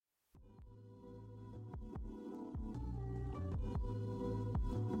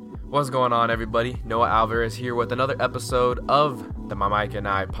What's going on, everybody? Noah Alvarez here with another episode of the My Mike and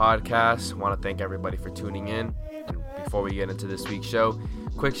I podcast. Want to thank everybody for tuning in. And before we get into this week's show,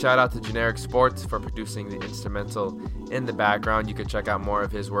 quick shout out to Generic Sports for producing the instrumental in the background. You can check out more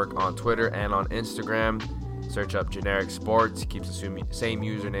of his work on Twitter and on Instagram. Search up Generic Sports. He keeps the same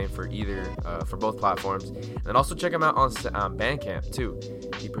username for both platforms. And then also check him out on Bandcamp too.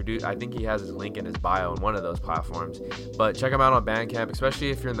 I think he has his link in his bio on one of those platforms. But check him out on Bandcamp, especially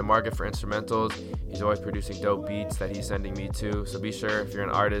if you're in the market for instrumentals. He's always producing dope beats that he's sending me to. So be sure, if you're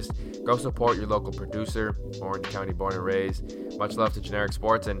an artist, go support your local producer. Orange County born and raised. Much love to Generic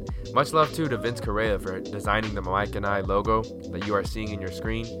Sports, and much love too to Vince Correa for designing the My Mike and I logo that you are seeing in your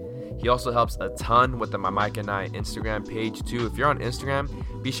screen. He also helps a ton with the My Mike and I Instagram page too. If you're on Instagram,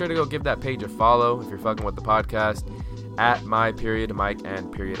 be sure to go give that page a follow if you're fucking with the podcast. At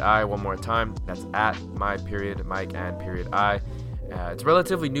my_Mike_I. One more time, that's at my_Mike_I. It's a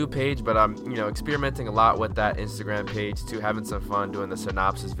relatively new page, but I'm experimenting a lot with that Instagram page too, having some fun doing the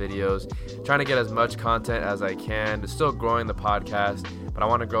synopsis videos, trying to get as much content as I can. Still growing the podcast, but I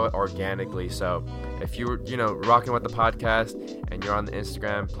want to grow it organically. So if you're rocking with the podcast and you're on the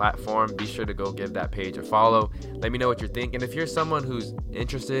Instagram platform, be sure to go give that page a follow. Let me know what you're thinking. If you're someone who's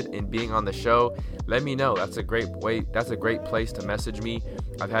interested in being on the show, let me know. That's a great place to message me.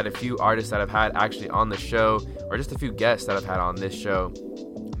 I've had a few artists that I've had actually on the show, or just a few guests that I've had on this show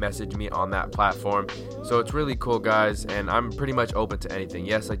message me on that platform. So it's really cool, guys, and I'm pretty much open to anything.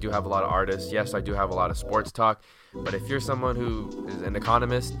 Yes, I do have a lot of artists. Yes, I do have a lot of sports talk. But if you're someone who is an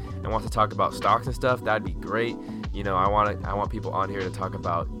economist and wants to talk about stocks and stuff, that'd be great. I want people on here to talk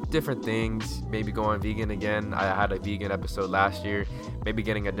about different things, maybe going vegan again. I had a vegan episode last year, maybe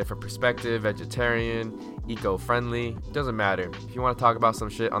getting a different perspective, vegetarian, eco-friendly, doesn't matter. If you want to talk about some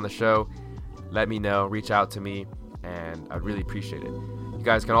shit on the show, let me know, reach out to me, and I'd really appreciate it. You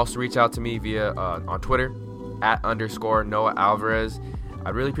guys can also reach out to me via on Twitter, @_Noah Alvarez.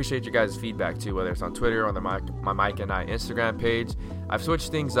 I'd really appreciate you guys' feedback too, whether it's on Twitter or on the My Mike and I Instagram page. I've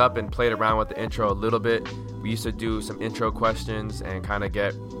switched things up and played around with the intro a little bit. We used to do some intro questions and kind of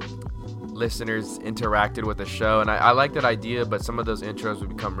get listeners interacted with the show, and I like that idea, but some of those intros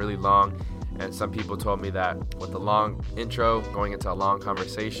would become really long, and some people told me that with the long intro going into a long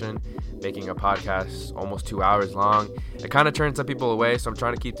conversation, making a podcast almost 2 hours long, it kind of turns some people away. So I'm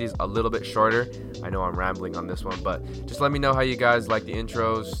trying to keep these a little bit shorter. I know I'm rambling on this one, but just let me know how you guys like the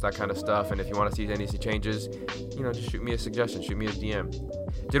intros, that kind of stuff. And if you want to see any changes, just shoot me a suggestion, shoot me a DM.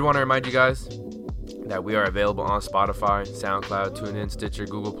 Did want to remind you guys that we are available on Spotify, SoundCloud, TuneIn, Stitcher,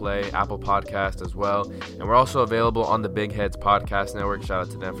 Google Play, Apple Podcast as well. And we're also available on the Big Heads Podcast Network. Shout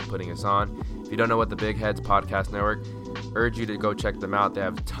out to them for putting us on. If you don't know what the Big Heads Podcast Network, urge you to go check them out. They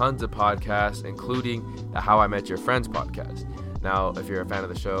have tons of podcasts, including the How I Met Your Friends podcast. Now, if you're a fan of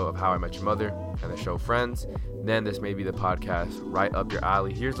the show of How I Met Your Mother and the show Friends, then this may be the podcast right up your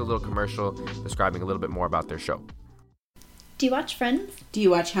alley. Here's a little commercial describing a little bit more about their show. Do you watch Friends? Do you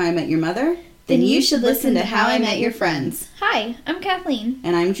watch How I Met Your Mother? Then you should listen to How I Met Your Friends. Hi, I'm Kathleen.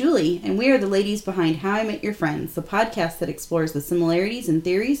 And I'm Julie, and we are the ladies behind How I Met Your Friends, the podcast that explores the similarities and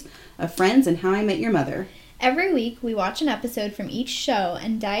theories of Friends and How I Met Your Mother. Every week, we watch an episode from each show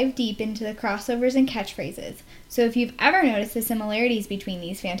and dive deep into the crossovers and catchphrases. So if you've ever noticed the similarities between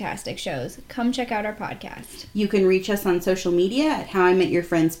these fantastic shows, come check out our podcast. You can reach us on social media at How I Met Your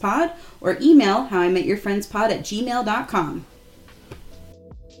Friends Pod, or email howimetyourfriendspod@gmail.com.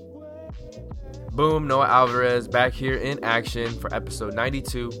 Boom, Noah Alvarez back here in action for episode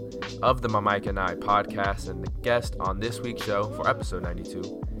 92 of the My Mike and I podcast. And the guest on this week's show for episode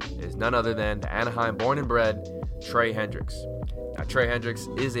 92 is none other than the Anaheim born and bred Trey Hendrix. Now, Trey Hendrix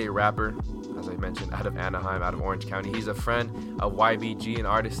is a rapper, as I mentioned, out of Anaheim, out of Orange County. He's a friend of YBG, an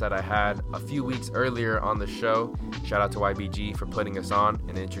artist that I had a few weeks earlier on the show. Shout out to YBG for putting us on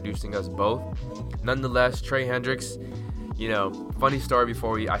and introducing us both. Nonetheless, Trey Hendrix, funny story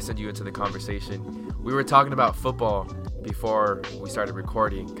before I send you into the conversation. We were talking about football before we started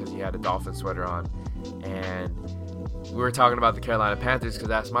recording because he had a Dolphin sweater on. And we were talking about the Carolina Panthers because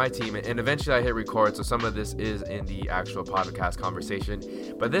that's my team. And eventually I hit record, so some of this is in the actual podcast conversation.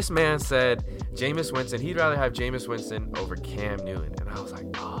 But this man said Jameis Winston, he'd rather have Jameis Winston over Cam Newton. And I was like,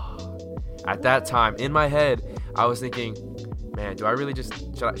 oh. At that time, in my head, I was thinking, man, do I really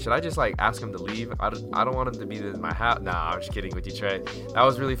should I just ask him to leave? I don't want him to be in my house. Nah, I'm just kidding with you, Trey. That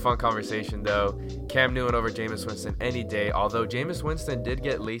was really fun conversation though. Cam Newton over Jameis Winston any day. Although Jameis Winston did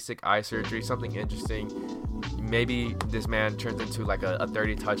get LASIK eye surgery, something interesting. Maybe this man turns into a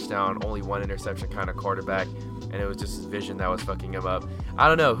 30 touchdown, only one interception kind of quarterback, and it was just his vision that was fucking him up. I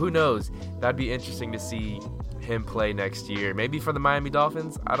don't know. Who knows? That'd be interesting to see him play next year. Maybe for the Miami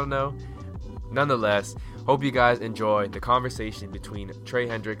Dolphins. I don't know. Nonetheless, hope you guys enjoy the conversation between Trey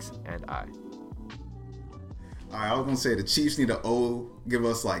Hendricks and I. All right, I was going to say the Chiefs need to give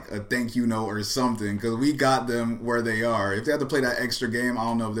us like a thank you note or something because we got them where they are. If they had to play that extra game, I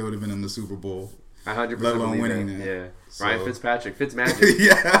don't know if they would have been in the Super Bowl. 100% let alone winning it. it. Yeah. So. Ryan Fitzmagic.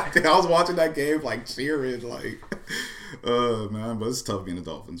 Yeah, I was watching that game like cheering, like, man, but it's tough being a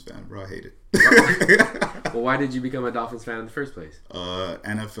Dolphins fan, bro. I hate it. Well, why did you become a Dolphins fan in the first place?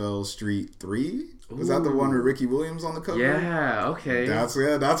 NFL Street 3? Was that the one with Ricky Williams on the cover? Yeah, okay. That's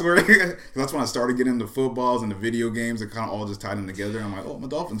where that's when I started getting into footballs and the video games. It kind of all just tied in together. I'm like, oh, I'm a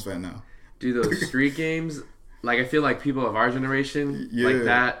Dolphins fan now. Dude, those street games, like I feel like people of our generation, like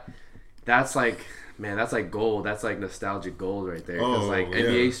that's like, man, that's like gold. That's like nostalgic gold right there. Because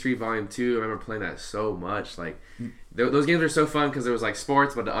NBA Street Volume 2, I remember playing that so much. Like, those games were so fun because there was like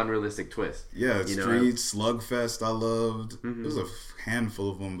sports, but an unrealistic twist. Yeah, Street, Slugfest, I loved. Mm-hmm. There was a handful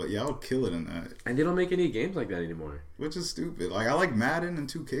of them, but yeah, I would kill it in that. And they don't make any games like that anymore. Which is stupid. Like, I like Madden and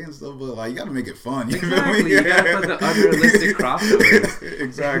 2K and stuff, but like, you gotta make it fun. You exactly. You gotta put the unrealistic crossovers.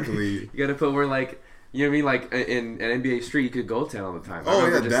 Exactly. You gotta put where like, you know what I mean? Like in NBA Street, you could go 10 all the time. Oh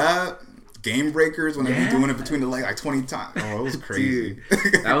yeah, that. Game breakers when they'd be doing it between the leg like 20 times. Oh, it was crazy.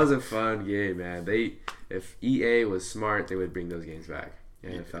 Dude, that was a fun game, man. If EA was smart, they would bring those games back.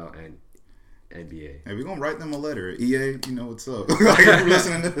 NFL and NBA. Hey, we're gonna write them a letter. EA, you know what's up. Like, you're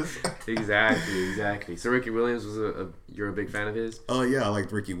listening to this. Exactly. So Ricky Williams you're a big fan of his? Oh yeah, I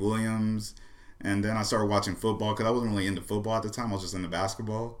liked Ricky Williams, and then I started watching football because I wasn't really into football at the time. I was just into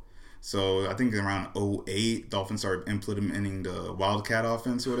basketball. So I think around 2008, Dolphins started implementing the Wildcat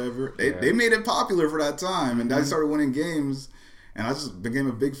offense or whatever. They made it popular for that time, and I started winning games, and I just became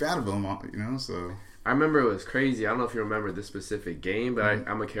a big fan of them, you know, so. I remember it was crazy. I don't know if you remember this specific game, but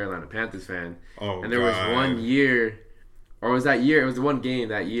I'm a Carolina Panthers fan. Oh, and there was one year, or was that year? It was the one game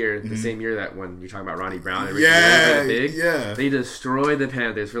that year, the same year that when you're talking about Ronnie Brown and Ricky Williams, they destroyed the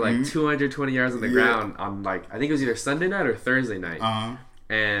Panthers for like 220 yards on the ground on like, I think it was either Sunday night or Thursday night. Uh-huh.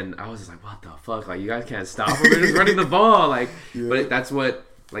 And I was just like, what the fuck? Like, you guys can't stop them. They're just running the ball. Like, but that's what,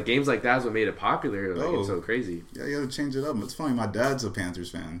 like, games like that is what made it popular. Like, it's so crazy. Yeah, you gotta change it up. It's funny. My dad's a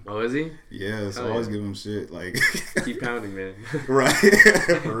Panthers fan. Oh, is he? Yeah, so I always give him shit. Like, keep pounding, man. Right.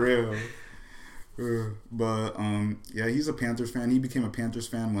 For real. But, yeah, he's a Panthers fan. He became a Panthers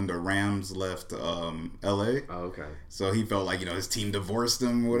fan when the Rams left L.A. Oh, okay. So he felt like, you know, his team divorced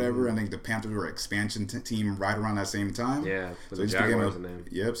him or whatever. I think the Panthers were an expansion team right around that same time. Yeah, so the Jaguars in them.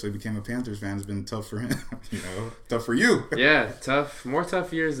 Yep, so he became a Panthers fan. It's been tough for him, you know. Tough for you. Yeah, tough. More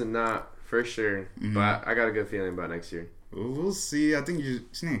tough years than not, for sure. Mm-hmm. But I got a good feeling about next year. We'll see. I think you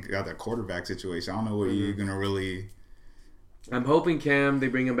got that quarterback situation. I don't know what you're going to really... I'm hoping they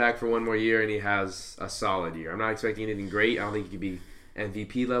bring him back for one more year and he has a solid year. I'm not expecting anything great. I don't think he could be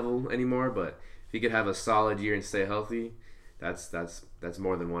MVP level anymore, but if he could have a solid year and stay healthy, that's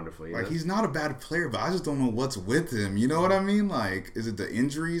more than wonderful. You know? He's not a bad player, but I just don't know what's with him. You know what I mean? Like, is it the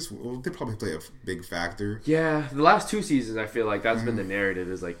injuries? Well, they probably play a big factor. Yeah, the last 2 seasons, I feel like that's been the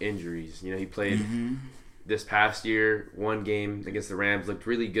narrative is like injuries. You know, he played this past year, one game against the Rams, looked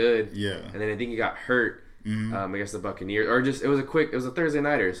really good. Yeah, and then I think he got hurt. Against the Buccaneers, or just it was a Thursday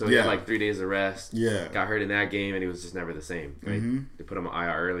nighter, so he had like 3 days of rest. Yeah, got hurt in that game, and he was just never the same. Right? They put him on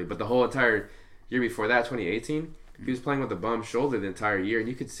IR early, but the whole entire year before that, 2018, he was playing with a bum shoulder the entire year, and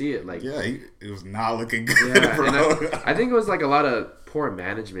you could see it. Like, it was not looking good. Yeah, bro. I think it was like a lot of poor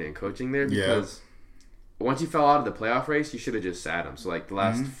management and coaching there because once you fell out of the playoff race, you should have just sat him. So like the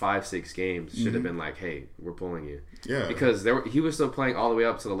last 5-6 games should have been like, hey, we're pulling you. Yeah, because he was still playing all the way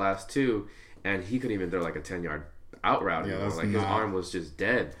up to the last 2. And he couldn't even throw like a 10-yard out route anymore. Like his arm was just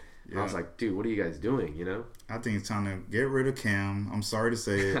dead. Yeah. I was like, dude, what are you guys doing? You know? I think it's time to get rid of Cam. I'm sorry to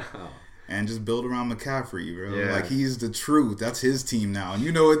say it. And just build around McCaffrey, bro. Yeah. Like, he's the truth. That's his team now. And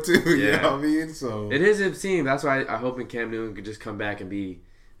you know it, too. Yeah. You know what I mean? So it is his team. That's why I hope Cam Newton could just come back and be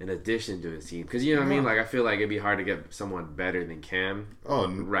an addition to his team. Because, you know what I mean? Like, I feel like it'd be hard to get someone better than Cam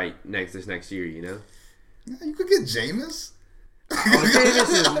this next year, you know? Yeah, you could get Jameis. Oh, Davis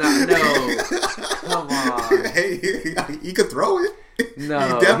is not. No. Come on. Hey, he could throw it. No.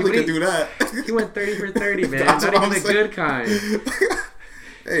 He definitely could do that. He went 30 for 30, man. Not even the good kind.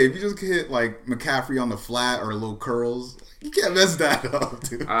 Hey, if you just hit, like, McCaffrey on the flat or little curls, you can't mess that up,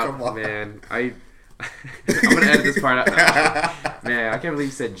 dude. Come on. Man, I'm going to edit this part out. No. Man, I can't believe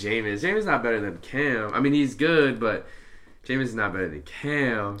you said Jameis. Jameis is not better than Cam. I mean, he's good, but Jameis is not better than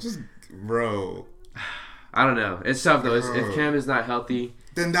Cam. Bro. I don't know. It's tough, though. If Cam is not healthy...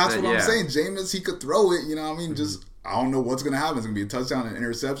 Then that's what I'm saying. Jameis, he could throw it, you know what I mean? Just I don't know what's gonna happen. It's gonna be a touchdown, an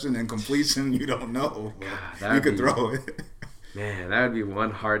interception, and completion. You don't know. God, you could throw it. Man, that would be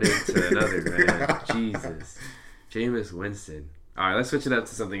one heartache to another, man. Jesus. Jameis Winston. All right, let's switch it up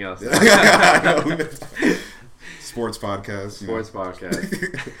to something else. Sports podcast. Sports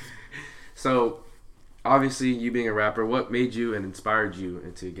podcast. So, obviously, you being a rapper, what made you and inspired you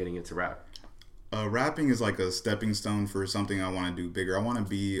into getting into rap? Rapping is like a stepping stone for something I want to do bigger. I want to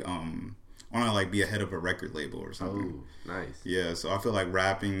be, be ahead of a record label or something. Oh, nice. Yeah, so I feel like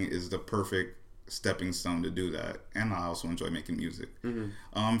rapping is the perfect stepping stone to do that, and I also enjoy making music.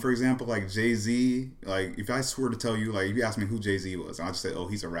 For example, like Jay-Z, like if I were to tell you, like if you asked me who Jay-Z was, I'd just say, oh,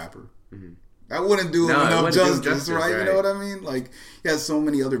 he's a rapper. That wouldn't do enough justice, right? You know what I mean? Like he has so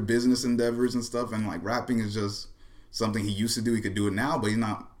many other business endeavors and stuff, and like rapping is just something he used to do. He could do it now, but he's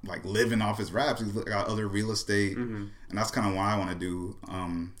not like living off his raps. He's got other real estate, and that's kind of what I want to do.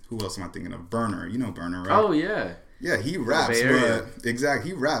 Who else am I thinking of? Burner, you know Burner, right? Oh yeah. Yeah, he raps, he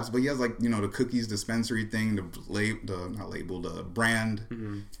raps, but he has like, the Cookies dispensary thing, the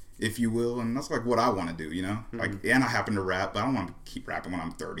brand, if you will, and that's like what I want to do, like, and I happen to rap, but I don't want to keep rapping when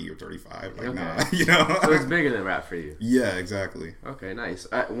I'm 30 or 35, like, nah, So it's bigger than rap for you. Yeah, exactly. Okay, nice.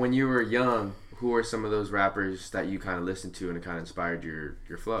 When you were young, who were some of those rappers that you kind of listened to and it kind of inspired your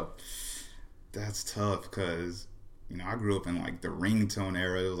flow? That's tough, because, I grew up in like the ringtone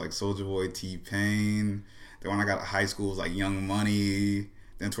era. It was like Soulja Boy, T-Pain. Then when I got to high school, it was like Young Money.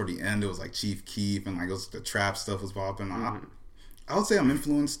 Then toward the end, it was like Chief Keef, and like the trap stuff was popping. I would say I'm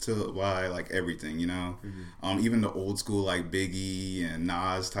influenced by like everything, even the old school like Biggie and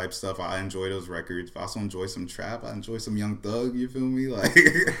Nas type stuff. I enjoy those records. I also enjoy some trap. I enjoy some Young Thug. You feel me? Like,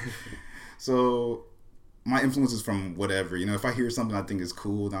 so my influence is from whatever. If I hear something I think is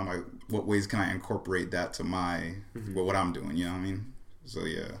cool, then I'm like, what ways can I incorporate that to my what I'm doing? You know what I mean? So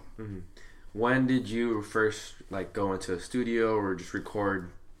yeah. When did you first like go into a studio or just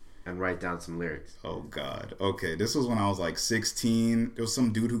record and write down some lyrics? Oh God. Okay, this was when I was like 16. There was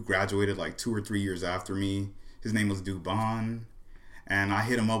some dude who graduated like 2 or 3 years after me. His name was Dubon, and I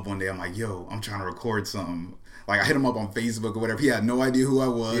hit him up one day. I'm like, yo, I'm trying to record something. Like I hit him up on Facebook or whatever. He had no idea who I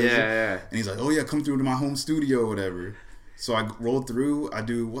was. Yeah. And he's like, oh yeah, come through to my home studio or whatever. So I rolled through. I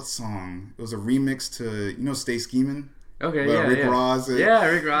do what song? It was a remix to Stay Schemin'. Okay, Rick Ross.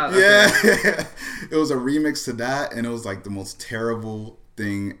 Rick Ross. Yeah, okay. It was a remix to that, and it was like the most terrible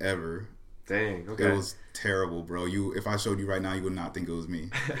thing ever. Dang, okay. It was terrible, bro. If I showed you right now, you would not think it was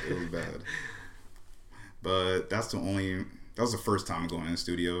me. It was bad. But that was the first time going in the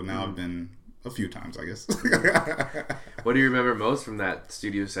studio. Now I've been a few times, I guess. What do you remember most from that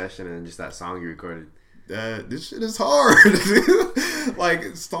studio session and just that song you recorded? This shit is hard.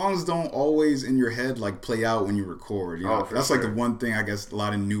 Like songs don't always in your head like play out when you record. That's sure. Like the one thing I guess a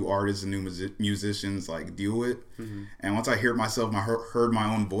lot of new artists and new musicians like deal with. And once I heard myself, heard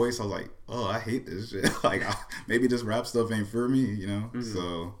my own voice, I was like, oh, I hate this shit. Like maybe this rap stuff ain't for me,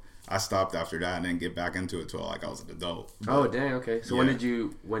 So I stopped after that and didn't get back into it till like I was an adult. Oh dang, okay. So yeah.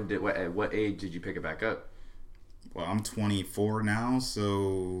 At what age did you pick it back up? Well, I'm 24 now,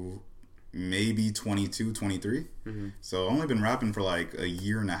 so maybe 22, 23. So I've only been rapping for like a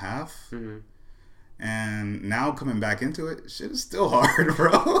year and a half. And now coming back into it, shit is still hard,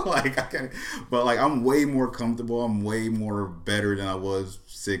 bro. Like I can't, but like I'm way more comfortable. I'm way more better than I was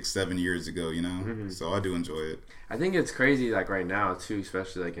 6-7 years ago, So I do enjoy it. I think it's crazy like right now too,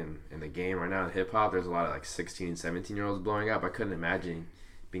 especially like in the game right now in hip hop, there's a lot of like 16, 17 year olds blowing up. I couldn't imagine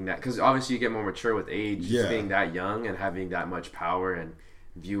being that, because obviously you get more mature with age, just being that young and having that much power and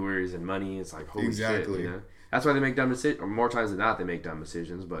viewers and money. It's like holy shit, That's why they make dumb decisions, or more times than not they make dumb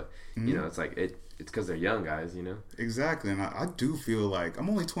decisions, but it's like it's because they're young guys, Exactly. And I do feel like I'm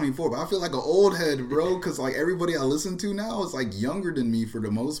only 24, but I feel like an old head, bro, because like everybody I listen to now is like younger than me for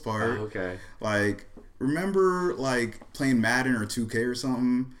the most part. Oh, okay. Like remember like playing Madden or 2K or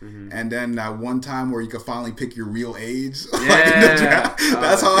something, and then that one time where you could finally pick your real age. Yeah.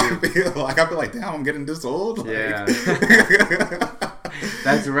 That's how I feel. Like I feel like, damn, I'm getting this old. Like, yeah.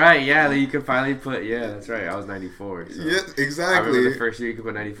 That's right. Yeah, you could finally put. Yeah, that's right. I was 94. So yeah, exactly. I remember the first year you could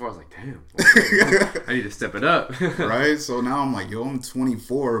put 94. I was like, damn, I need to step it up. Right. So now I'm like, yo, I'm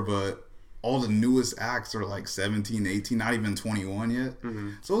 24, but all the newest acts are like 17, 18, not even 21 yet.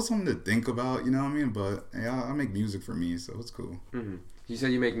 So it's something to think about, you know what I mean? But yeah, I make music for me, so it's cool. You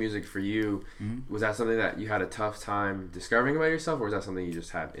said you make music for you. Was that something that you had a tough time discovering about yourself, or was that something you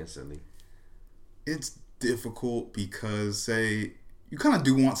just had instantly? It's difficult because, say, you kind of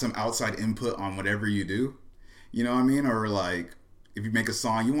do want some outside input on whatever you do. You know what I mean? Or like, if you make a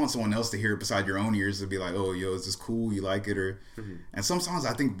song, you want someone else to hear it beside your own ears to be like, oh, yo, is this cool? You like it? Or and some songs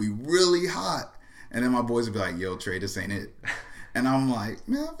I think be really hot. And then my boys would be like, yo, Trey, this ain't it. And I'm like,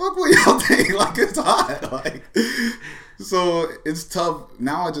 man, fuck what y'all think. Like, it's hot. Like, so it's tough.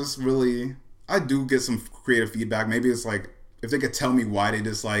 Now I do get some creative feedback. Maybe it's like, if they could tell me why they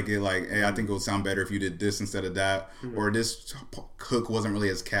dislike it, like, hey, I think it would sound better if you did this instead of that. Or this hook wasn't really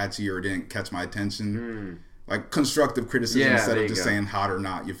as catchy or didn't catch my attention. Like, constructive criticism instead of just saying hot or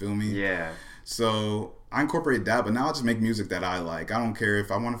not, you feel me? Yeah. So I incorporate that, but now I just make music that I like. I don't care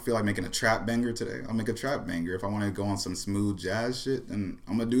if I want to feel like making a trap banger today, I'll make a trap banger. If I want to go on some smooth jazz shit, then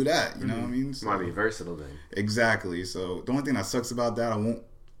I'm going to do that. You know what I mean? So, might be versatile then. Exactly. So the only thing that sucks about that,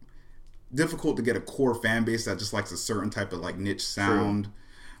 difficult to get a core fan base that just likes a certain type of like niche sound. True.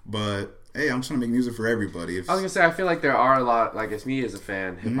 But hey, I'm trying to make music for everybody. I was gonna say, I feel like there are a lot, like, as me as a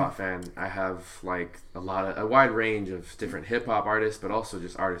fan, hip hop fan, I have like a wide range of different hip hop artists, but also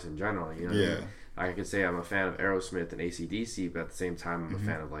just artists in general. You know, yeah. I mean? I could say I'm a fan of Aerosmith and AC/DC, but at the same time, I'm a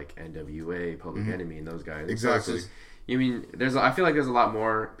fan of like NWA, Public Enemy, and those guys. Exactly. So I feel like there's a lot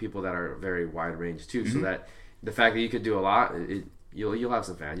more people that are very wide range too. So that the fact that you could do a lot, you'll have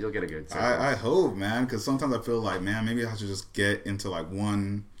some fans. You'll get a good sound. I hope, man, because sometimes I feel like, man, maybe I should just get into like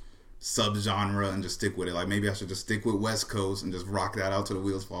one subgenre and just stick with it. Like, maybe I should just stick with West Coast and just rock that out till the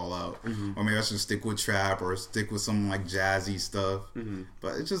wheels fall out. Or maybe I should stick with trap or stick with some like jazzy stuff.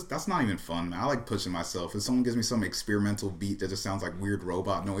 But it's just, that's not even fun, man. I like pushing myself. If someone gives me some experimental beat that just sounds like weird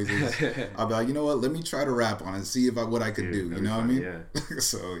robot noises, I'll be like, you know what, let me try to rap on it and see what I could do. You know what I mean? Yeah.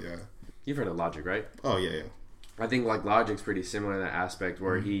 So yeah. You've heard of Logic, right? Oh yeah. I think like Logic's pretty similar in that aspect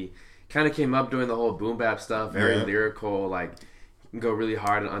where he kind of came up doing the whole boom bap stuff, very lyrical, like go really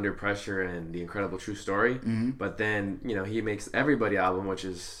hard and Under Pressure and The Incredible True Story. But then, you know, he makes Everybody album, which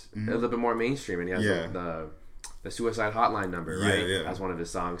is a little bit more mainstream, and he has the Suicide Hotline number, right? As one of his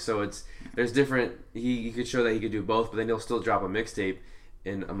songs. So there's different, he could show that he could do both, but then he'll still drop a mixtape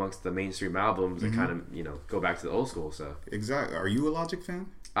in amongst the mainstream albums and kind of, you know, go back to the old school. So exactly. Are you a Logic fan?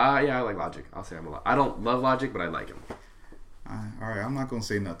 Yeah, I like Logic. I'll say I don't love Logic, but I like him. All right, I'm not gonna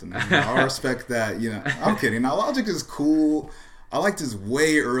say nothing. I respect that. You know, I'm kidding. Now, Logic is cool. I liked his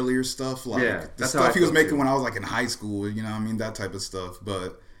way earlier stuff, like the stuff he was making when I was like in high school. You know what I mean? That type of stuff.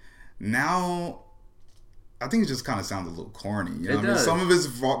 But now, I think it just kind of sounds a little corny. You know what I mean? Some of his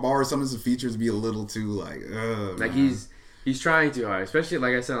bars, some of his features be a little too like, like man. He's trying too hard, especially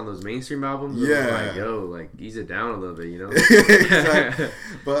like I said on those mainstream albums. Like, yo, like ease it down a little bit, you know. Exactly.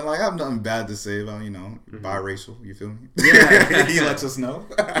 But like I have nothing bad to say about, you know, biracial. You feel me? Yeah, he lets us know.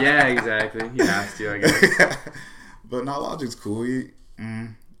 Yeah, exactly. He has to, I guess. But no, Logic's cool. He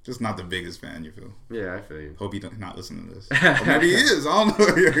just not the biggest fan. You feel? Yeah, I feel you. Hope he's not listening to this. Or maybe he is. I don't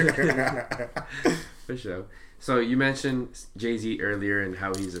know. For sure. So you mentioned Jay-Z earlier and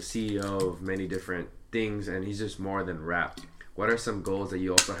how he's a CEO of many different things, and he's just more than rap. What are some goals that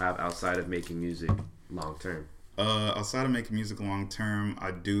you also have outside of making music long term? Outside of making music long term,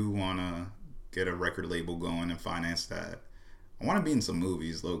 I do want to get a record label going and finance that. I want to be in some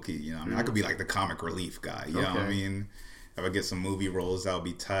movies, low key. You know, I mean, I could be like the comic relief guy. You know what I mean? If I get some movie roles, that would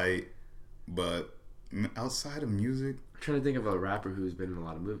be tight. But outside of music, I'm trying to think of a rapper who's been in a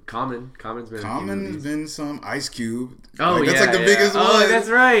lot of movies. Common's been some. Ice Cube. Oh, like, that's like the biggest one. Oh, that's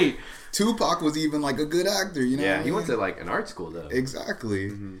right. Tupac was even like a good actor, you know. Yeah, he went to like an art school though.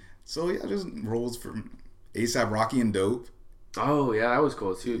 Exactly. So yeah, just roles from ASAP Rocky and Dope. Oh yeah, that was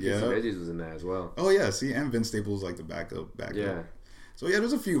cool too. Yeah, Veggies was in that as well. Oh yeah, see, and Vince Staples was like the backup. Yeah. So yeah,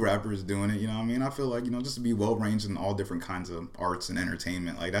 there's a few rappers doing it. You know what I mean? I feel like, you know, just to be well ranged in all different kinds of arts and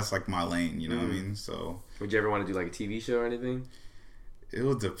entertainment. Like that's like my lane. You know what I mean? So. Would you ever want to do like a TV show or anything? It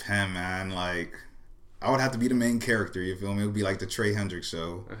would depend, man. Like, I would have to be the main character. You feel me? It would be like the Trey Hendricks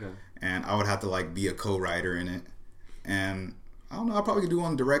show. Okay. And I would have to like be a co-writer in it. And I don't know, I probably could do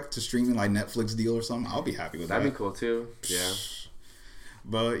one direct to streaming like Netflix deal or something. I'll be happy with that. That'd be cool too. Yeah.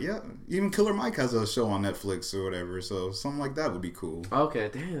 But yeah, even Killer Mike has a show on Netflix or whatever, so something like that would be cool.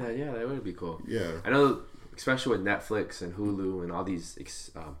 Okay, damn, that would be cool. Yeah. I know, especially with Netflix and Hulu and all these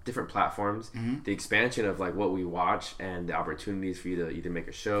different platforms, the expansion of like what we watch and the opportunities for you to either make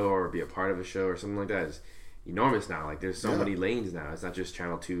a show or be a part of a show or something like that is enormous now. Like there's so many lanes now. It's not just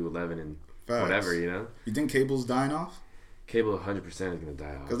channel 2, 11, and whatever, you know? You think cable's dying off? Cable 100% is going to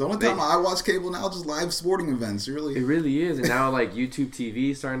die off. Because the only time I watch cable now is just live sporting events, really. It really is. And now like YouTube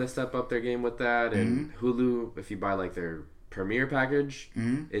TV is starting to step up their game with that. And Hulu, if you buy like their Premier package,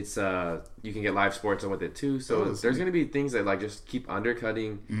 it's you can get live sports on with it too. So there's going to be things that like just keep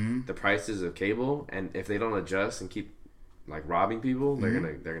undercutting the prices of cable. And if they don't adjust and keep like robbing people, they're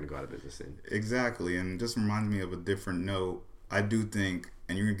gonna go out of business soon. Exactly. And just reminds me of a different note. I do think,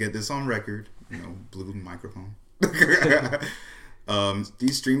 and you're gonna get this on record, you know, blue microphone.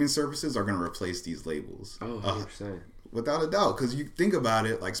 These streaming services are going to replace these labels. Oh, 100%. Without a doubt, because you think about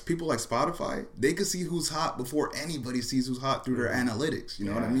it, like people like Spotify, they could see who's hot before anybody sees who's hot through their analytics. You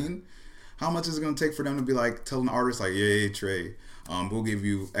know what I mean? How much is it going to take for them to be like, tell an artist like, yeah, Trey, we'll give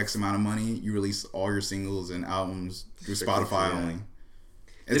you X amount of money. You release all your singles and albums through Spotify only.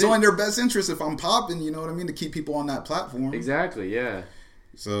 It's only in their best interest if I'm popping, you know what I mean, to keep people on that platform. Exactly, yeah.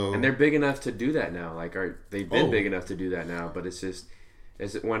 So, and they're big enough to do that now. Like, they've been big enough to do that now, but it's just,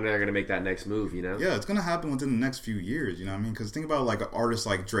 it's when they're going to make that next move, you know? Yeah, it's going to happen within the next few years, you know what I mean? Because think about like an artist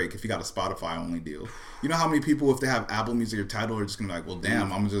like Drake, if he got a Spotify-only deal. You know how many people, if they have Apple Music or Tidal, are just going to be like, well,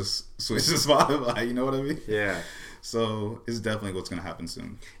 damn, I'm going to just switch to Spotify, you know what I mean? Yeah. So, it's definitely what's going to happen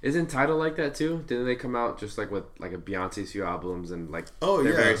soon. Isn't Tidal like that too? Didn't they come out just like with like a Beyonce's few albums and like... Oh,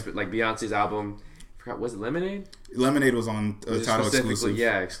 yeah. Like Beyonce's album... Was it Lemonade? Lemonade was on Tidal exclusive.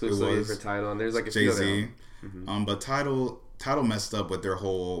 Yeah, exclusively for Tidal. And there's like a few Jay-Z. But Tidal messed up with their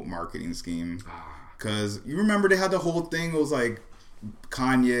whole marketing scheme. Because you remember they had the whole thing. It was like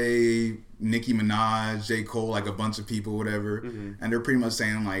Kanye, Nicki Minaj, J. Cole, like a bunch of people, whatever. And they're pretty much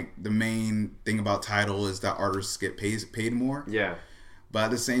saying like the main thing about Tidal is that artists get paid more. Yeah. But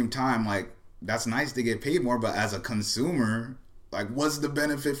at the same time, like that's nice to get paid more. But as a consumer... Like, what's the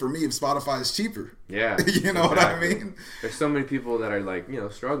benefit for me if Spotify is cheaper? Yeah. You know what I mean? There's so many people that are, like, you know,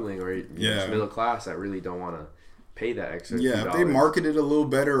 struggling or just middle class that really don't want to pay that extra $2. Yeah, if they marketed a little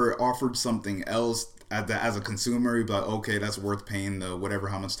better or offered something else as a consumer, you'd be like, okay, that's worth paying the whatever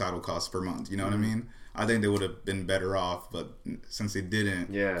how much Tidal costs per month. You know what I mean? I think they would have been better off, but since they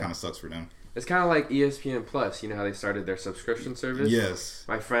didn't, it kind of sucks for them. It's kind of like ESPN Plus. You know how they started their subscription service? Yes.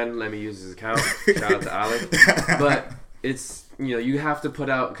 My friend let me use his account. Shout out to Alec. But it's, you know, you have to put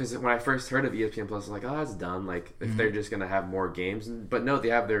out, because when I first heard of ESPN Plus, I was like, oh, that's dumb. Like, if they're just going to have more games. But no, they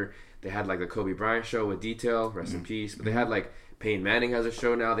had like the Kobe Bryant show with Detail, rest in peace. But they had like Peyton Manning has a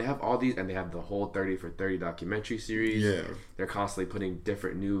show now. They have all these, and they have the whole 30 for 30 documentary series. Yeah. They're constantly putting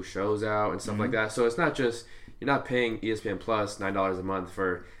different new shows out and stuff like that. So it's not just, you're not paying ESPN Plus $9 a month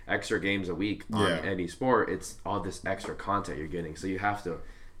for extra games a week on any sport. It's all this extra content you're getting. So you have to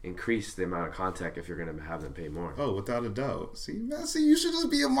increase the amount of content if you're going to have them pay more. Oh, without a doubt. See, you should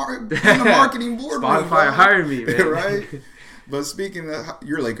just be in the marketing board. Spotify hired me, man. Right? But speaking of,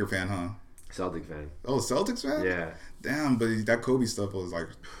 you're a Laker fan, huh? Celtic fan. Oh, Celtics fan? Yeah. Damn, but that Kobe stuff was like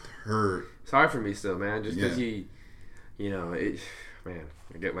hurt. It's hard for me still, man. Just because you know, man,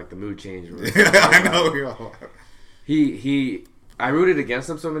 I get like the mood change. I know. I rooted against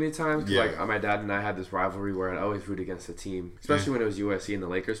him so many times. Like my dad and I had this rivalry where I'd always root against the team, especially when it was USC and the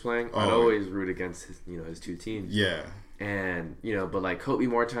Lakers playing. I'd always root against his two teams. Yeah. And but like Kobe,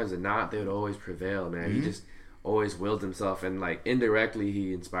 more times than not, they would always prevail. Man, he just always willed himself, and like indirectly,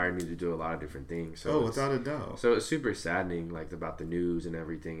 he inspired me to do a lot of different things. So without a doubt. So it's super saddening, like about the news and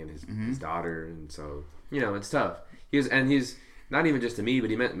everything, and his daughter, and so it's tough. He's not even just to me, but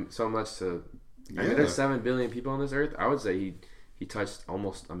he meant so much to. I mean, there's 7 billion people on this earth. I would say he touched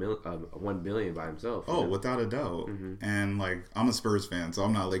almost 1 billion by himself. Oh, without a doubt. And like, I'm a Spurs fan, so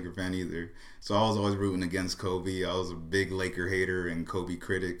I'm not a Laker fan either. So I was always rooting against Kobe. I was a big Laker hater and Kobe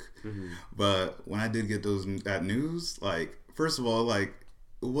critic. But when I did get that news, like, first of all, like,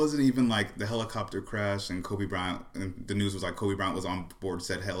 it wasn't even like the helicopter crash and Kobe Bryant, and the news was like Kobe Bryant was on board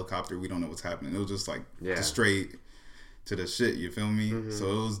said helicopter. We don't know what's happening. It was just like just straight to the shit. You feel me? So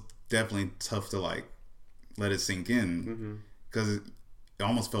it was definitely tough to like let it sink in. Because it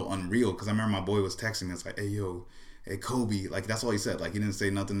almost felt unreal. Because I remember my boy was texting me. It's like, hey Kobe. Like, that's all he said. Like, he didn't say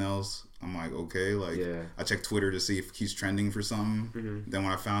nothing else. I'm like, okay. Like, I checked Twitter to see if he's trending for something. Then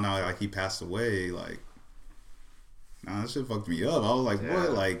when I found out like he passed away, like, that shit fucked me up. I was like,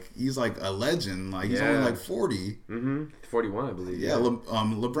 what? Like, he's like a legend. Like, he's only like 40. 41, I believe. Yeah.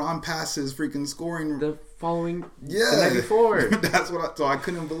 LeBron passed his freaking scoring the following the night before. That's so I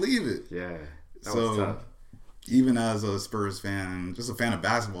couldn't believe it. Yeah, that was tough. Even as a Spurs fan, just a fan of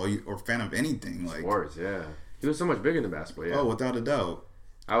basketball or fan of anything, like sports, he was so much bigger than basketball. Yeah. Oh, without a doubt.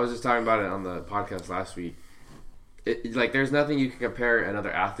 I was just talking about it on the podcast last week. Like, there's nothing you can compare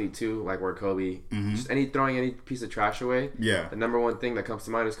another athlete to, like where Kobe, just throwing any piece of trash away. Yeah, the number one thing that comes to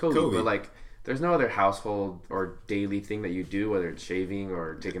mind is Kobe. But like, there's no other household or daily thing that you do, whether it's shaving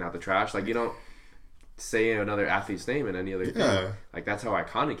or taking out the trash. Like, you don't say another athlete's name in any other thing. Like, that's how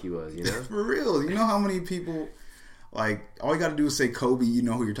iconic he was, For real. You know how many people, like, all you got to do is say Kobe, you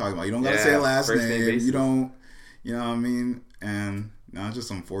know who you're talking about. You don't got to say last name. You don't, you know what I mean? And no, it's just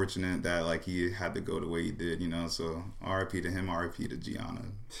unfortunate that, like, he had to go the way he did, So RIP to him, RIP to Gianna,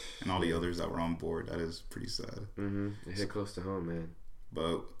 and all the others that were on board. That is pretty sad. It hit close to home, man.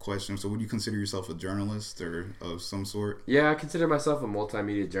 But question, so would you consider yourself a journalist or of some sort? Yeah, I consider myself a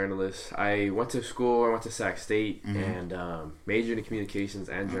multimedia journalist. I went to school, I went to Sac State, and majored in communications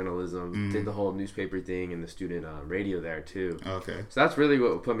and journalism. Did the whole newspaper thing and the student radio there too. Okay. So that's really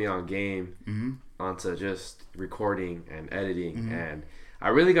what put me on game, onto just recording and editing. And I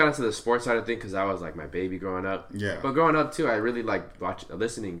really got into the sports side of things because that was like my baby growing up. Yeah. But growing up too, I really liked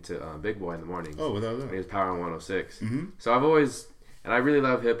listening to Big Boy in the mornings. Oh, without that. He was Power on 106. So I've always... And I really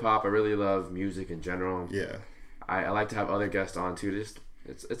love hip hop. I really love music in general. Yeah. I like to have other guests on too. Just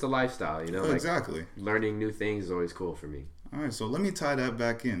it's a lifestyle, you know. Like, exactly. learning new things is always cool for me. All right, so let me tie that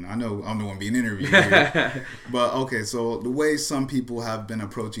back in. I know I'm the one being interviewed here, but okay. So the way some people have been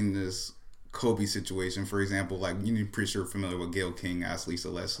approaching this Kobe situation, for example, like you're pretty sure familiar with Gayle King asked Lisa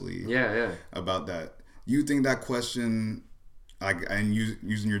Leslie, about that. You think that question? Like, and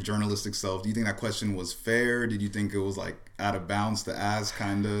using your journalistic self, do you think that question was fair? Did you think it was like out of bounds to ask,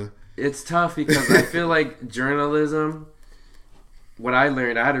 kind of? It's tough because I feel like journalism. What I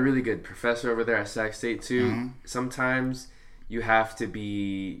learned, I had a really good professor over there at Sac State too. Sometimes you have to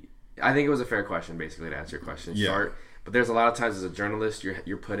be. I think it was a fair question, basically, to answer your question short. But there's a lot of times as a journalist,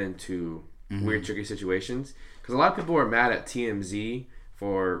 you're put into weird, tricky situations because a lot of people were mad at TMZ.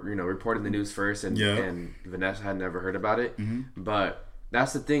 For reporting the news first, and Vanessa had never heard about it. But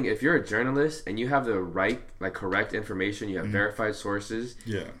that's the thing: if you're a journalist and you have the right, like, correct information, you have verified sources.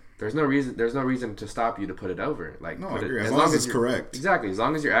 Yeah, there's no reason to stop you to put it over. Like, no, I agree. As long as it's correct. Exactly, as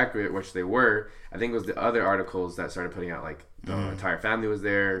long as you're accurate, which they were. I think it was the other articles that started putting out, like the entire family was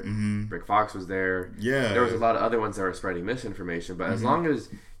there, Rick Fox was there. Yeah, there was a lot of other ones that were spreading misinformation. But as long as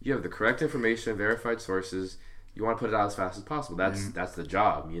you have the correct information, verified sources. You want to put it out as fast as possible. That's the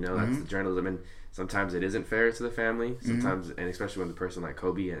job, That's the journalism. And sometimes it isn't fair to the family. Sometimes, and especially when the person like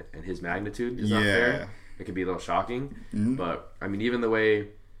Kobe and his magnitude is not fair, it can be a little shocking. But I mean, even the way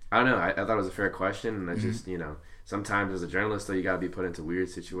I don't know, I thought it was a fair question, and I just sometimes as a journalist, though, you got to be put into weird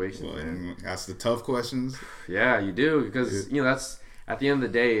situations. Well, that's the tough questions. Yeah, you do because that's at the end of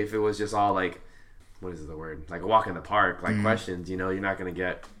the day. If it was just all like, what is the word? Like a walk in the park, like questions. You're not gonna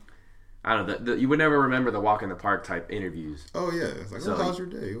get. I don't know. You would never remember the walk in the park type interviews. Oh yeah, it's like, how's your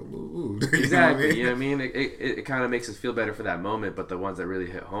day? Ooh. Exactly. You know what I mean? It kind of makes us feel better for that moment. But the ones that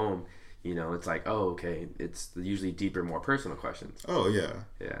really hit home, it's like, oh, okay. It's usually deeper, more personal questions. Oh yeah.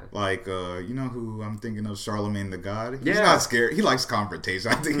 Like, you know who I'm thinking of? Charlemagne the God. He's not scared. He likes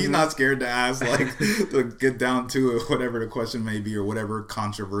confrontation. I think he's not scared to ask, like, to get down to it, whatever the question may be or whatever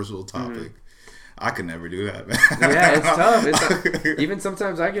controversial topic. I could never do that, man. Yeah, it's tough. Even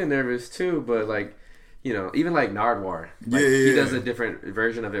sometimes I get nervous too, but like, even like Nardwuar, like, he does a different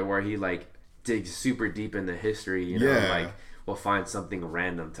version of it where he like digs super deep into history, like will find something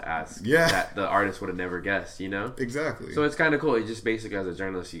random to ask that the artist would have never guessed, Exactly. So it's kind of cool. You just basically as a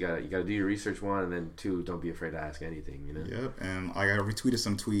journalist, you gotta do your research, one, and then two, don't be afraid to ask anything, Yep. And I retweeted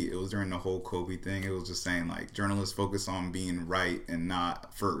some tweet. It was during the whole Kobe thing. It was just saying like journalists focus on being right and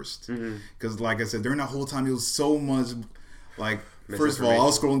not first. Because like I said, during that whole time, it was so much like. First of all, I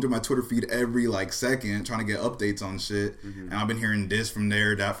was scrolling through my Twitter feed every like second trying to get updates on shit. And I've been hearing this from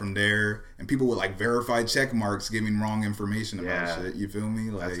there, that from there. And people with like verified check marks giving wrong information about shit. You feel me?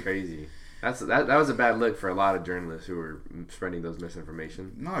 Like, that's crazy. That was a bad look for a lot of journalists who were spreading those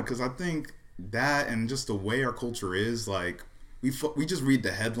misinformation. No, because I think that and just the way our culture is, like, we just read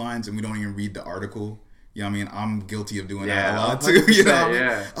the headlines and we don't even read the article. You know what I mean? I'm guilty of doing that a lot too. You know what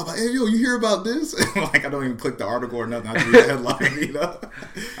I mean? I'm like, hey, yo, you hear about this? Like, I don't even click the article or nothing. I just read the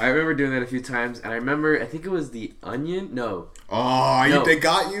headline, I remember doing that a few times. And I think it was the Onion. No. Oh, they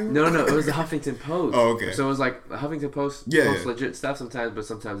got you? No. It was the Huffington Post. Oh, okay. So it was like the Huffington Post posts legit stuff sometimes, but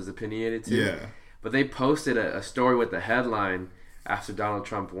sometimes it's opinionated too. Yeah. But they posted a story with the headline after Donald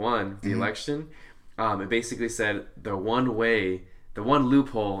Trump won the election. It basically said the one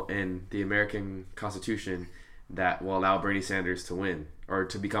loophole in the American Constitution that will allow Bernie Sanders to win or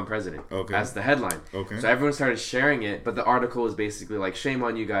to become president. Okay. That's the headline. Okay. So everyone started sharing it, but the article was basically like, shame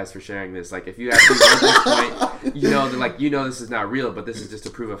on you guys for sharing this. Like, if you actually read this point, this is not real, but this is just to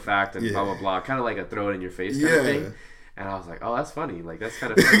prove a fact and blah, blah, blah. Kind of like a throw it in your face kind of thing. And I was like, oh, that's funny. Like, that's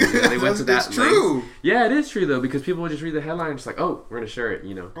kind of funny. They went to that. It's true. Yeah, it is true, though, because people would just read the headline and just like, oh, we're going to share it,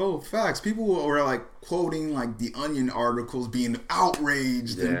 Oh, facts. People were, like, quoting, like, the Onion articles, being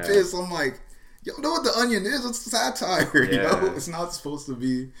outraged and pissed. I'm like, you know what the Onion is? It's satire, It's not supposed to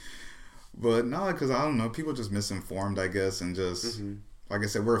be. But no, because, I don't know, people are just misinformed, I guess, and just, like I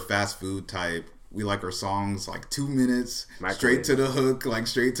said, we're a fast food type. We like our songs like 2 minutes, straight to the hook, like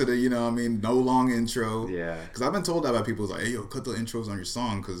straight to the, no long intro. Yeah. Because I've been told that by people. It's like, hey, yo, cut the intros on your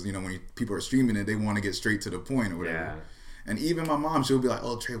song. Because, when people are streaming it, they want to get straight to the point or whatever. Yeah. And even my mom, she'll be like,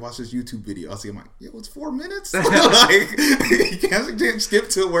 "Oh, Trey, watch this YouTube video." I'll see. I'm like, "Yo, it's 4 minutes." Like, you can't skip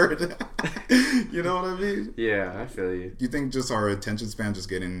to a word. You know what I mean? Yeah, I feel you. You think just our attention span just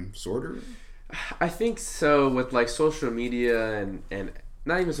getting shorter? I think so. With like social media and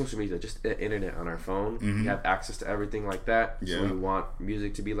not even social media, just the internet on our phone, we have access to everything like that. Yeah. So we want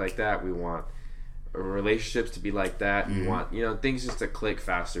music to be like that. We want relationships to be like that. We want things just to click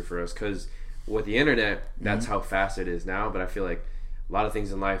faster for us because with the internet, that's how fast it is now. But I feel like a lot of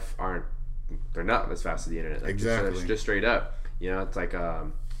things in life they're not as fast as the internet. Like Exactly. just straight up. It's like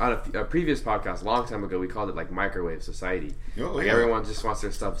on a previous podcast a long time ago, we called it like microwave society. Everyone just wants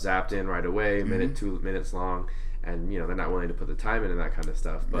their stuff zapped in right away, minute, 2 minutes long, and they're not willing to put the time in and that kind of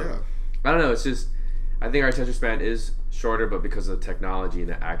stuff. But I don't know. It's just I think our attention span is shorter, but because of technology and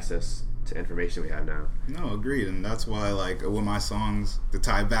the access to information we have now. No, agreed, and that's why, like, with my songs, to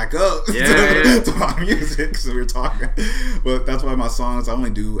tie back up to my music, so we're talking. But that's why my songs, I only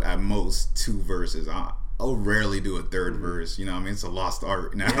do at most 2 verses. I'll rarely do a third verse. You know what I mean? It's a lost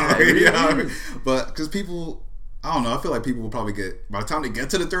art now. You know what I mean? But because people, I don't know, I feel like people will probably by the time they get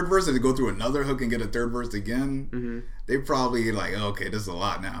to the third verse and they go through another hook and get a third verse again, they probably like, okay, this is a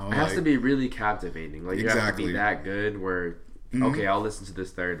lot now. It has to be really captivating. Like, you have to be that good where, okay, I'll listen to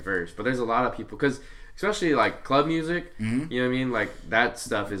this third verse. But there's a lot of people, because especially like club music, you know what I mean? Like, that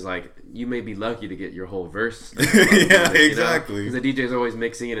stuff is like, you may be lucky to get your whole verse. Yeah, exactly. Because the DJ's always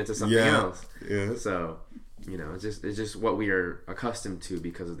mixing it into something else. Yeah. So, it's just what we are accustomed to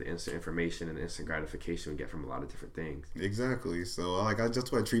because of the instant information and instant gratification we get from a lot of different things. Exactly. So, like, I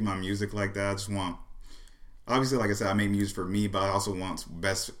just want to treat my music like that. I just want, obviously, like I said, I make music for me, but I also want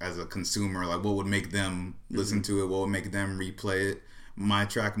best as a consumer. Like, what would make them listen to it? What would make them replay it? My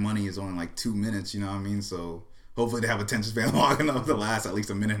track Money is only like 2 minutes, you know what I mean? So hopefully they have attention span long enough to last at least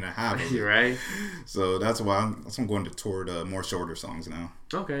a minute and a half. You're right. So that's why I'm going toward more shorter songs now.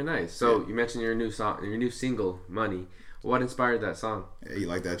 Okay, nice. So you mentioned your new song, your new single, Money. What inspired that song? Hey, you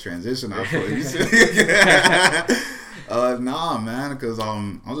like that transition I put? Nah, man, because I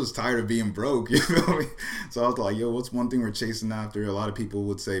was just tired of being broke, you feel me? So I was like, yo, what's one thing we're chasing after? A lot of people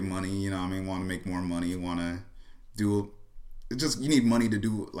would say money, you know what I mean? Want to make more money, want to do, you need money to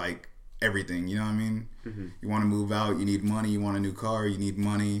do, like, everything, you know what I mean? You want to move out, you need money. You want a new car, you need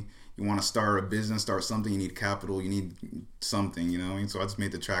money. You want to start a business, start something, you need capital, you need something, you know what I mean? So I just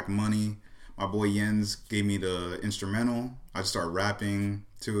made the track Money. My boy Jens gave me the instrumental. I just started rapping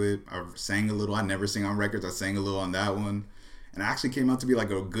to it. I sang a little. I never sing on records. I sang a little on that one. And it actually came out to be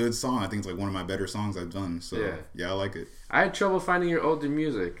like a good song. I think it's like one of my better songs I've done. So yeah, I like it. I had trouble finding your older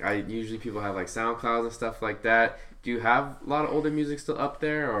music. Usually people have like SoundCloud and stuff like that. Do you have a lot of older music still up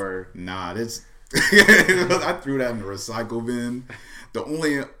there, or? Nah, it's I threw that in the recycle bin.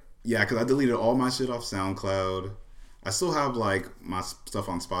 Because I deleted all my shit off SoundCloud. I still have like my stuff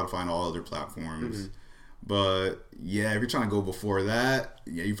on Spotify and all other platforms. But yeah, if you're trying to go before that,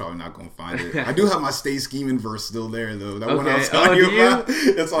 you're probably not gonna find it. I do have my Stay Scheming verse still there though. That one I was telling you about.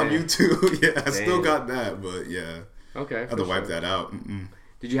 It's on YouTube. Yeah, I still got that, but yeah. Okay. I had to wipe that out.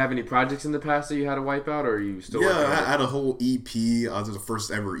 Did you have any projects in the past that you had to wipe out, or are you still? Yeah, I had a whole EP. It was the first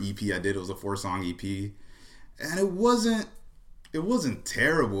ever EP I did. It was a 4-song EP, and it wasn't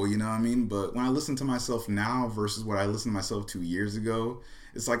terrible, you know what I mean? But when I listen to myself now versus what I listened to myself 2 years ago,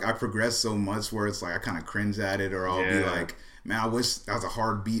 it's like I progressed so much where it's like I kind of cringe at it, or I'll be like, man, I wish that was a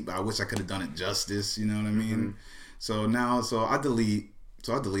hard beat, but I wish I could have done it justice, you know what I mean? So I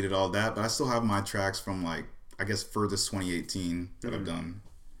deleted all that, but I still have my tracks from like, I guess furthest 2018 that I've done.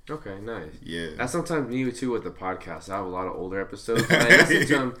 Okay, nice. Yeah. That's sometimes me too with the podcast. I have a lot of older episodes, but I listen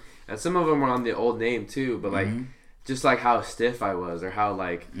to them, and some of them are on the old name too, but like, just like how stiff I was, or how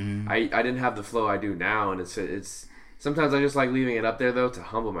like I didn't have the flow I do now, and it's sometimes I just like leaving it up there though to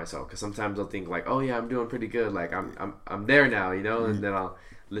humble myself, because sometimes I'll think like, oh yeah, I'm doing pretty good, like I'm there now, you know, and then I'll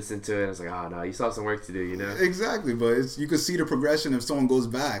listen to it and it's like, oh no, you still have some work to do, you know. Exactly, but you can see the progression. If someone goes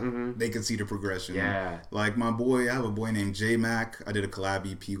back, they can see the progression. Yeah, like I have a boy named J Mac. I did a collab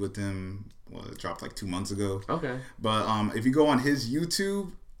EP with him. Well, it dropped like 2 months ago. Okay, but if you go on his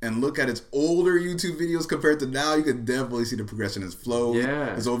YouTube and look at its older YouTube videos compared to now, you could definitely see the progression in his flow.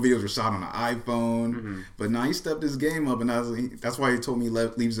 Yeah. His old videos were shot on an iPhone. But now he stepped his game up, and that's why he told me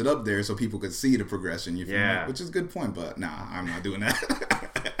leaves it up there so people could see the progression. You feel me? Which is a good point, but nah, I'm not doing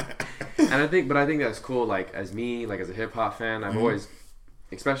that. And I think that's cool. Like, as me, like as a hip hop fan, I've always,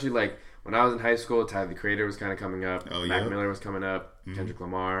 especially like when I was in high school, Tyler the Creator was kind of coming up. Mac Miller was coming up. Kendrick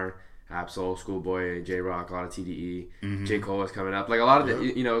Lamar. Absol, Schoolboy, J-Rock, a lot of TDE. J. Cole was coming up. Like a lot of the,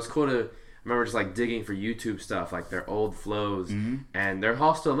 you know, it's cool to remember just like digging for YouTube stuff, like their old flows, and they're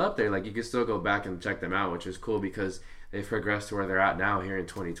all still up there. Like you can still go back and check them out, which is cool because they've progressed to where they're at now here in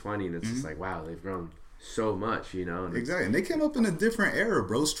 2020, and it's just like, wow, they've grown so much, you know. And exactly. And they came up in a different era,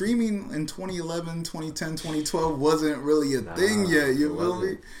 bro. Streaming in 2011, 2010, 2012 wasn't really a thing yet. You feel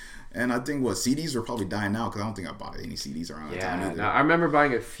me? And I think CDs were probably dying out because I don't think I bought any CDs around that time either. No, I remember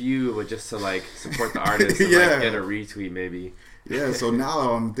buying a few, but just to like support the artist and like get a retweet maybe. Yeah, so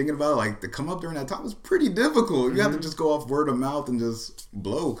now I'm thinking about it, like to come up during that time was pretty difficult. You have to just go off word of mouth and just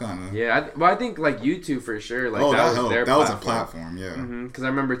blow, kind of. Yeah, I think like YouTube for sure. Like that was their was a platform, yeah. Because I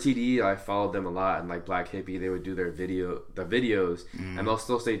remember TDE, I followed them a lot, and like Black Hippie, they would do their videos, and they'll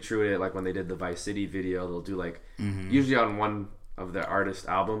still stay true to it. Like when they did the Vice City video, they'll do like usually on one of the artist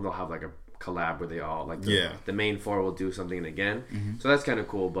album, they'll have like a collab where they all like the main four will do something again. So that's kind of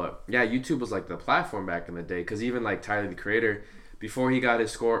cool. But yeah, YouTube was like the platform back in the day, because even like Tyler the Creator, before he got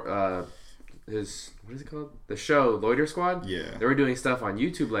his his what is it called, the show Loiter Squad, they were doing stuff on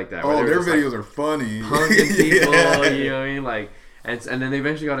YouTube like that. Their videos are funny, punking people, you know what I mean, like, and then they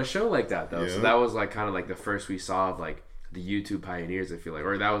eventually got a show like that though. So that was like kind of like the first we saw of like the YouTube pioneers, I feel like,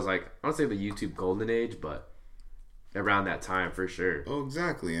 or that was like, I don't say the YouTube golden age, but around that time for sure. Oh,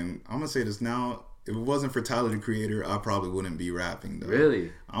 exactly. And I'm gonna say this now, if it wasn't for Tyler the Creator, I probably wouldn't be rapping though.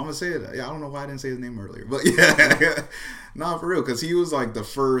 Really? I'm gonna say it. Yeah, I don't know why I didn't say his name earlier, but yeah, nah, for real, because he was like the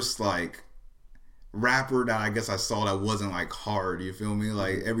first like rapper that I guess I saw that wasn't like hard. You feel me?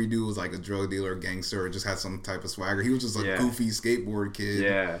 Like every dude was like a drug dealer, gangster, or just had some type of swagger. He was just a goofy skateboard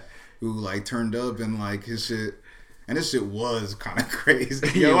kid, who like turned up and like his shit. And this shit was kind of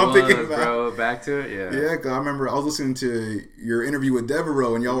crazy. You know what I'm thinking about? Bro, back to it, Yeah, because I remember I was listening to your interview with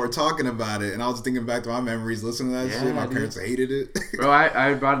Devereaux, and y'all were talking about it, and I was thinking back to my memories listening to that shit. My parents hated it. Bro,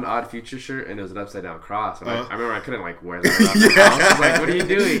 I brought an Odd Future shirt, and it was an upside down cross. And I remember I couldn't like wear that around the house. I was like, what are you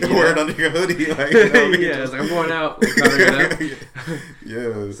doing? You wear it under your hoodie. Like, you know, it's like, I'm going out. Like, covering it up.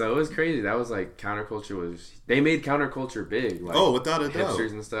 Yeah. So it was crazy. That was like, counterculture was... They made counterculture big. Like, without a doubt.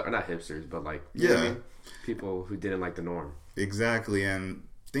 Hipsters and stuff. Or not hipsters, but like... You know what I mean? People who didn't like the norm. Exactly, and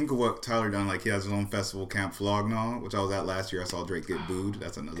think of what Tyler done. Like, he has his own festival, Camp Flognaw, which I was at last year. I saw Drake get booed.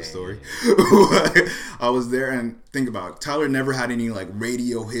 That's another story. I was there, and think about it. Tyler never had any like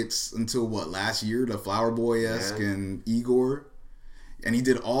radio hits until last year, the Flower Boy-esque and Igor. And he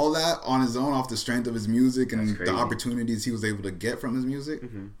did all that on his own off the strength of his music and the opportunities he was able to get from his music.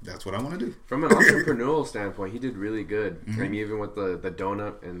 That's what I want to do. From an entrepreneurial standpoint, he did really good. I mean, even with the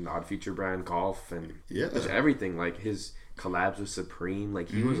donut and Odd Future brand golf and just everything, like his collabs with Supreme, like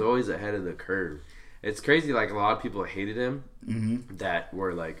he was always ahead of the curve. It's crazy, like a lot of people hated him that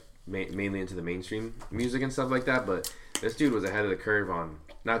were like mainly into the mainstream music and stuff like that, but this dude was ahead of the curve on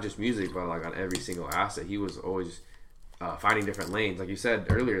not just music, but like on every single asset. He was always finding different lanes, like you said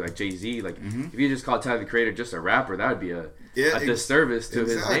earlier, like Jay-Z. Like if you just called Tyler the Creator just a rapper, that would be a disservice to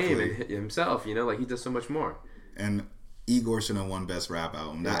his name and himself. You know, like he does so much more. And Igor should have won Best Rap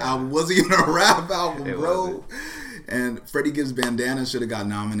Album. That album wasn't even a rap album, bro. Wasn't. And Freddie Gibbs' Bandana should have got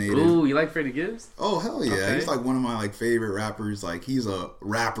nominated. Ooh, you like Freddie Gibbs? Oh, hell yeah. Okay. He's like one of my like favorite rappers. Like he's a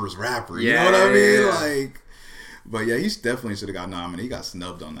rapper's rapper. You know what I mean? Like, but yeah, he definitely should have got nominated. He got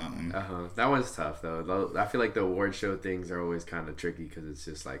snubbed on that one. That one's tough though. I feel like the award show things are always kind of tricky because it's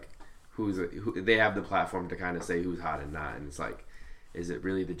just like who they have the platform to kind of say who's hot and not, and it's like, is it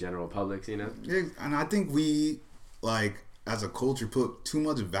really the general public? You know? Yeah, and I think we like as a culture put too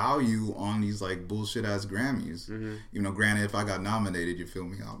much value on these like bullshit ass Grammys. You know, granted, if I got nominated, you feel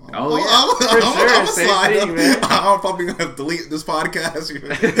me? I'm probably gonna delete this podcast.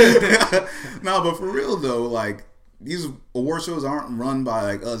 No, but for real though, like these award shows aren't run by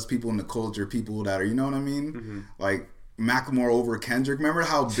like us people in the culture, people that are, you know what I mean? Like Macklemore over Kendrick. Remember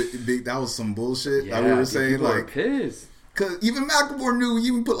how big that was? Some bullshit that we were saying. Like, were pissed. Cause even Macklemore knew. He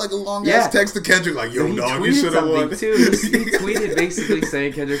even put like a long ass text to Kendrick, like, "Yo, dog, you should have won." Too. He tweeted basically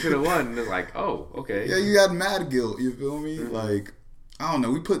saying Kendrick could have won, and it's like, "Oh, okay." Yeah, you had mad guilt. You feel me? Like, I don't know.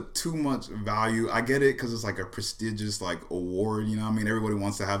 We put too much value. I get it because it's like a prestigious like award. You know what I mean? Everybody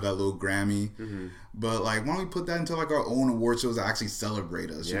wants to have that little Grammy, but like, why don't we put that into like our own award shows that actually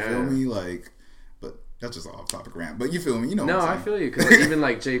celebrate us? You feel me? Like, but that's just an off-topic rant. But you feel me? You know? No, I feel you. Because even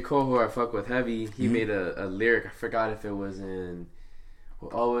like J. Cole, who I fuck with heavy, he made a lyric. I forgot if it was in.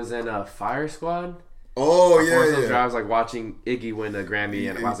 Oh, it was in Fire Squad. Oh yeah. I was like watching Iggy win a Grammy,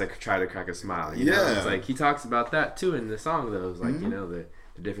 and I was like trying to crack a smile. You know? It's like he talks about that too in the song. Though, it's like you know the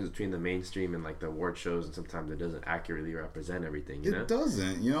difference between the mainstream and like the award shows, and sometimes it doesn't accurately represent everything. You know? It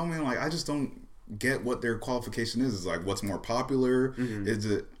doesn't. You know what I mean? Like I just don't get what their qualification is. Is like what's more popular? Is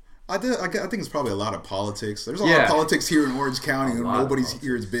it? I think it's probably a lot of politics. There's a lot of politics here in Orange County, and nobody's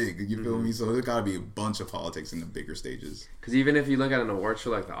here is big. You feel me? So there's got to be a bunch of politics in the bigger stages. Because even if you look at an award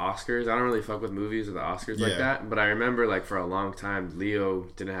show like the Oscars, I don't really fuck with movies or the Oscars like that. But I remember like for a long time, Leo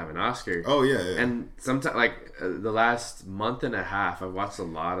didn't have an Oscar. Oh yeah. And sometimes like the last month and a half, I've watched a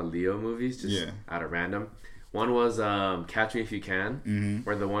lot of Leo movies just out of random. One was Catch Me If You Can,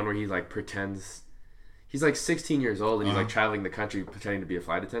 where the one where he like pretends. He's like 16 years old and he's like traveling the country pretending to be a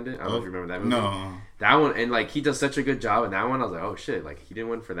flight attendant. I don't know if you remember that movie. No. That one, and like he does such a good job in that one. I was like, oh shit, like he didn't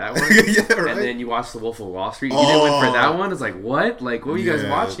win for that one. Yeah, right. And then you watch The Wolf of Wall Street. He didn't win for that one. It's like, what? Like, what were you guys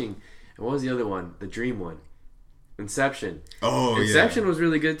watching? And what was the other one? The Dream one. Inception. Inception was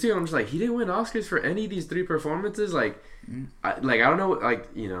really good too. I'm just like, he didn't win Oscars for any of these 3 performances. Like, I don't know. Like,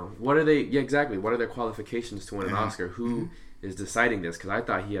 you know, what are they? Yeah, exactly. What are their qualifications to win an Oscar? Who is deciding this? Because I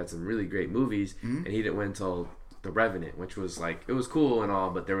thought he had some really great movies, and he didn't win until The Revenant, which was like, it was cool and all,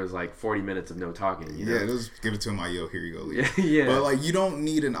 but there was like 40 minutes of no talking. You know? Just give it to him. Like, yo, here you go, Leo. Yeah. But like, you don't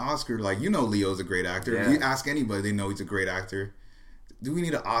need an Oscar. Like, you know, Leo's a great actor. Yeah. If you ask anybody, they know he's a great actor. Do we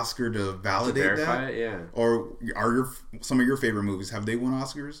need an Oscar to validate verify that? It? Yeah. Or are some of your favorite movies, have they won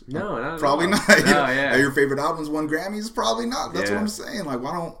Oscars? No, not probably at all. not. No, yeah. Are your favorite albums won Grammys? Probably not. That's what I'm saying. Like,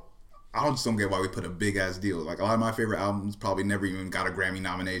 I just don't get why we put a big ass deal. Like, a lot of my favorite albums probably never even got a Grammy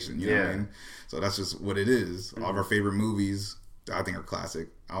nomination. You know what I mean? So that's just what it is. All of our favorite movies, I think, are classic.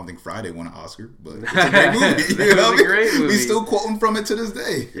 I don't think Friday won an Oscar, but it's a great movie. You know? It's a great movie. We still quoting from it to this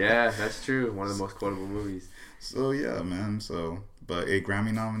day. Yeah, that's true. One of the most quotable movies. So yeah, man. But a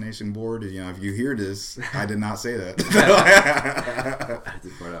Grammy nomination board, you know, if you hear this, I did not say that. I had to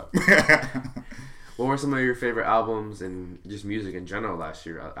point out. What were some of your favorite albums and just music in general last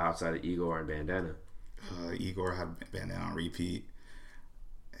year outside of Igor and Bandana? Igor had Bandana on repeat.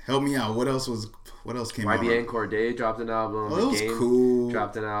 Help me out. What else came out? YBN Cordae dropped an album. Oh, it was cool.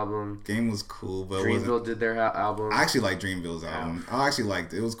 Dropped an album. Game was cool, but Dreamville did their album. I actually liked Dreamville's album. I actually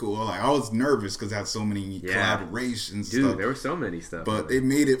liked it. It was cool. Like, I was nervous because it had so many collaborations. Dude, stuff. there were so many stuff. But they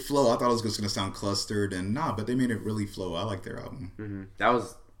made it flow. I thought it was just going to sound clustered, and but they made it really flow. I like their album. Mm-hmm. That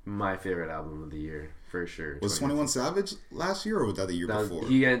was my favorite album of the year. For sure. Was 21 Savage last year or was that the year before?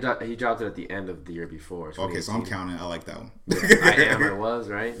 He dropped it at the end of the year before. Okay, so I'm counting. I like that one. I Was,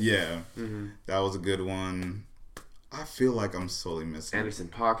 right? Yeah. Mm-hmm. That was a good one. I feel like I'm slowly missing. Anderson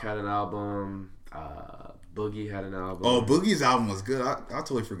 .Paak had an album. Boogie had an album. Oh, Boogie's album was good. I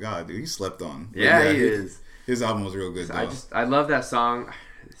totally forgot, dude. He slept on. Yeah, he is. His album was real good, though. I love that song.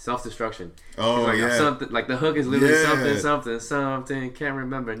 Self-Destruction. Oh, like, yeah. Something, like the hook is literally something, can't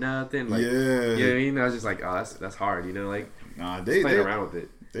remember nothing. Like, you know, I was just like, oh, that's hard, you know, like, they playing around with it.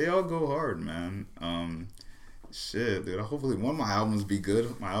 They all go hard, man. Shit, dude. Hopefully one of my albums be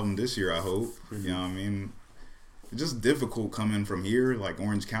good. My album this year, I hope. Mm-hmm. You know what I mean? It's just difficult coming from here, like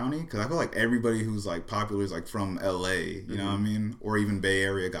Orange County, because I feel like everybody who's like popular is like from LA, you know what I mean? Or even Bay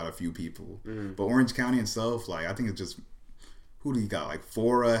Area got a few people. Mm-hmm. But Orange County itself, like, I think it's just, who do you got? Like,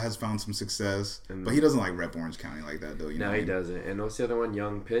 Fora has found some success, but he doesn't like rep Orange County like that, though. You know he doesn't. And what's the other one?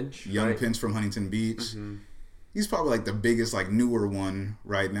 Young Pinch? Young Pinch from Huntington Beach. Mm-hmm. He's probably like the biggest, like, newer one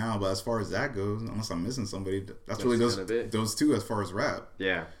right now. But as far as that goes, unless I'm missing somebody, that's really those two as far as rap.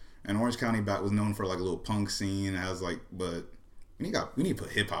 Yeah. And Orange County back was known for like a little punk scene. It has like, but we need to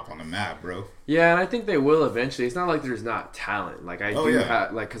put hip hop on the map, bro. Yeah, and I think they will eventually. It's not like there's not talent. Like I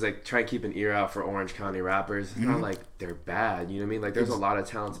have, like, because I try to keep an ear out for Orange County rappers. It's not like they're bad. You know what I mean? Like there's a lot of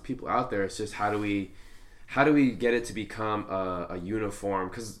talented people out there. It's just how do we get it to become a uniform?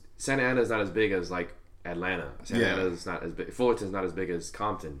 Because Santa Ana is not as big as like Atlanta. Santa Ana is not as big. Fullerton's not as big as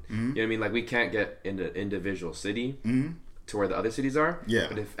Compton. Mm-hmm. You know what I mean? Like we can't get into individual city. Mm-hmm. To where the other cities are. Yeah.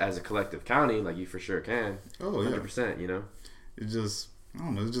 But if as a collective county, like you for sure can. Oh, 100%, you know? It's just, I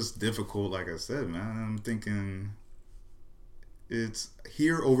don't know, it's just difficult, like I said, man. I'm thinking it's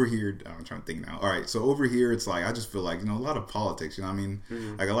over here. I'm trying to think now. All right, so over here, it's like, I just feel like, you know, a lot of politics, you know what I mean?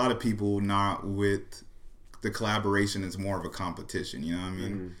 Mm-hmm. Like a lot of people not with the collaboration, it's more of a competition, you know what I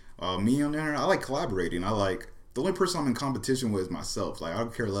mean? Mm-hmm. Me on there, I like collaborating. The only person I'm in competition with is myself. Like, I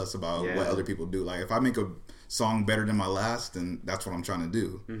don't care less about what other people do. Like, if I make a song better than my last, then that's what I'm trying to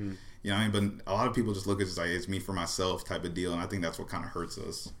do. Mm-hmm. You know what I mean? But a lot of people just look at it as like, it's me for myself type of deal, and I think that's what kind of hurts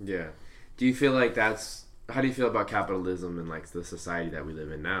us. Yeah. Do you feel like how do you feel about capitalism and like the society that we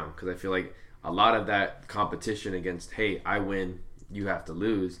live in now? Because I feel like a lot of that competition against, hey, I win, you have to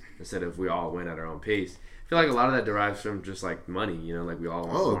lose, instead of we all win at our own pace. I feel like a lot of that derives from just like money, you know, like we all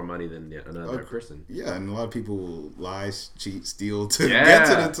want more money than another person. Yeah, and a lot of people lie, cheat, steal to get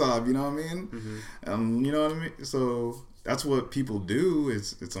to the top, you know what I mean? Mm-hmm. You know what I mean? So that's what people do.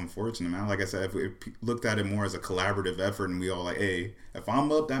 It's unfortunate, man. Like I said, if we looked at it more as a collaborative effort, and we all like, hey, if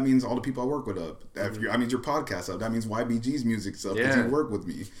I'm up, that means all the people I work with up. If that means your podcast up. That means YBG's music's up because you work with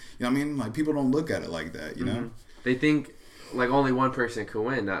me. You know what I mean? Like, people don't look at it like that. You know, they think like only one person can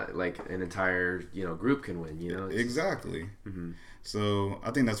win, not like an entire group can win. You know, exactly. So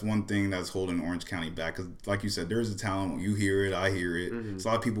I think that's one thing that's holding Orange County back. Because, like you said, there's a talent. You hear it, I hear it. It's a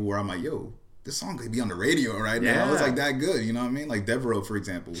lot of people where I'm like, yo, this song could be on the radio right now. It's like that good, you know what I mean? Like Devereaux, for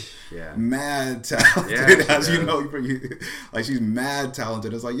example, mad talented. As you know, like she's mad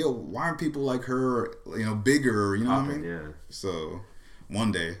talented. It's like, yo, why aren't people like her, bigger? You know what I mean? Yeah. So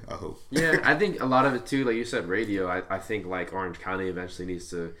one day, I hope. I think a lot of it too, like you said, radio. I think like Orange County eventually needs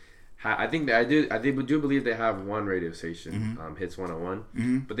to. I do believe they have one radio station, Hits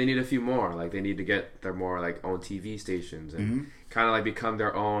 101, but they need a few more. Like they need to get their more like own TV stations and kind of like become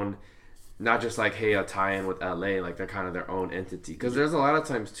their own. Not just like, hey, a tie-in with LA, like they're kind of their own entity. Because there's a lot of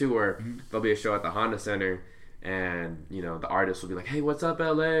times too where there'll be a show at the Honda Center, and the artist will be like, hey, what's up,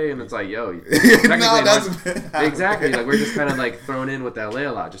 LA? And it's like, yo, exactly. Like we're just kind of like thrown in with LA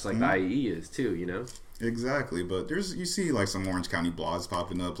a lot, just like the IE is too, Exactly, but you see like some Orange County blogs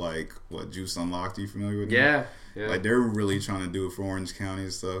popping up, like what Juice Unlocked. Are you familiar with them? Yeah. Like they're really trying to do it for Orange County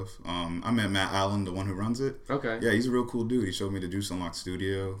and stuff. I met Matt Allen, the one who runs it. Okay. Yeah, he's a real cool dude. He showed me the Juice Unlocked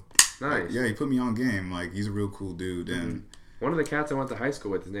studio. Nice. Like, yeah, he put me on game. Like he's a real cool dude. And one of the cats I went to high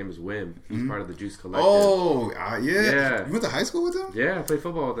school with, his name is Wim. He's part of the Juice Collective. Oh, yeah. You went to high school with him? Yeah, I played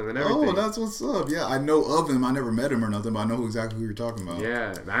football with him and everything. Oh, that's what's up. Yeah, I know of him. I never met him or nothing, but I know exactly who you're talking about.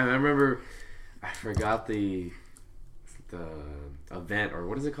 Yeah, I remember. I forgot the event, or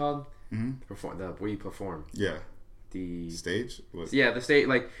what is it called? Where you perform. Yeah. The stage? What? Yeah, the stage.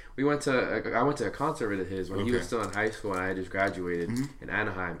 Like I went to a concert with his when he was still in high school, and I had just graduated in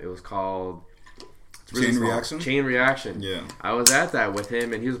Anaheim. It was called Chain Reaction. Chain Reaction. Yeah, I was at that with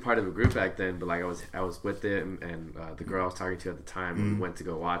him, and he was a part of a group back then. But like I was with him and the girl I was talking to at the time. And we went to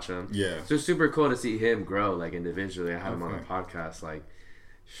go watch him. Yeah, so it's super cool to see him grow like individually. I had him on the podcast like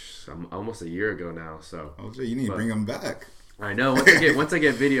almost a year ago now. So you need to bring him back. I know. Once I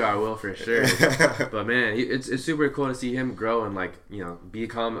get video, I will for sure. But man, it's super cool to see him grow and like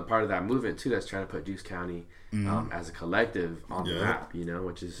become a part of that movement too. That's trying to put Juice County as a collective on the map.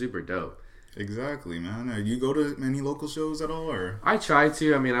 Which is super dope. Exactly, man. You go to any local shows at all, or? I try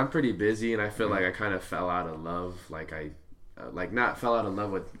to. I mean, I'm pretty busy, and I feel like I kind of fell out of love. Like I, not fell out of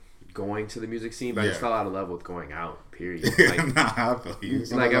love with going to the music scene, but I just fell out of love with going out. Period. Like, I feel you.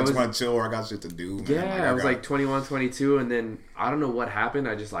 Like I just want to chill, or I got shit to do. Man. Yeah, I was like 21, 22, and then I don't know what happened.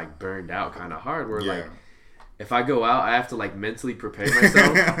 I just like burned out kind of hard. Where like, if I go out, I have to like mentally prepare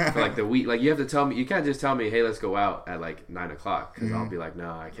myself for like the week. Like you have to tell me, you can't just tell me, hey, let's go out at like 9 o'clock because I'll be like,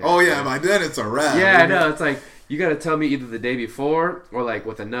 no, I can't. Oh yeah, by then it's a wrap. Yeah, I know. It's like you got to tell me either the day before or like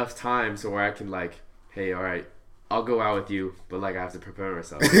with enough time so where I can like, hey, all right, I'll go out with you, but like I have to prepare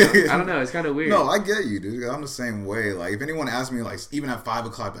myself. I don't know. It's kind of weird. No, I get you, dude. I'm the same way. Like if anyone asks me, like even at 5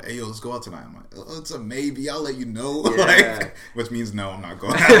 o'clock, like, hey, yo, let's go out tonight. I'm like, oh, it's a maybe. I'll let you know. Yeah. Like, which means no, I'm not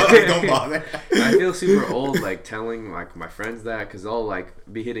going out. Don't bother. I feel super old, like telling like my friends that because they'll like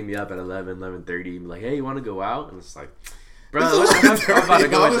be hitting me up at 11:30, like, hey, you want to go out? And it's like, bro, I'm about to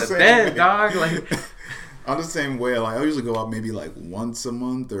go to bed, dog. Like. I'm the same way. Like I usually go out maybe like once a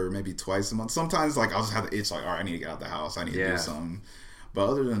month or maybe twice a month. Sometimes like I'll just have the itch like, all right, I need to get out the house. I need to do something. But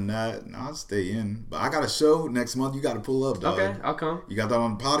other than that, I'll stay in. But I got a show next month. You got to pull up, dog. Okay, I'll come. You got that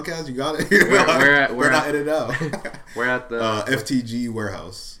on the podcast? You got it? We're not edited out. We're at the FTG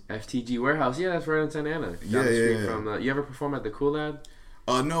Warehouse. FTG Warehouse. Yeah, that's right in Santa Ana. Yeah. From you ever perform at the Cool Lab?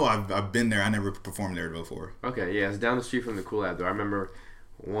 No, I've been there. I never performed there before. Okay, yeah, it's down the street from the Cool Lab though. I remember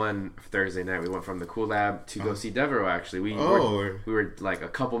one Thursday night we went from the Cool Lab to go see Devereaux. Actually, we were like a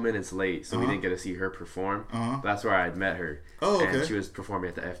couple minutes late, so we didn't get to see her perform. That's where I had met her. And she was performing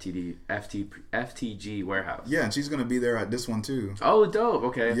at the FTG Warehouse. Yeah, and she's gonna be there at this one too. Oh, dope.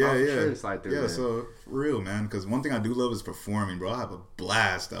 Okay. Yeah, Sure to slide through. Yeah, so for real, man. Because one thing I do love is performing, bro. I have a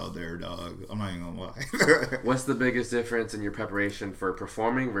blast out there, dog. I'm not even gonna lie. What's the biggest difference in your preparation for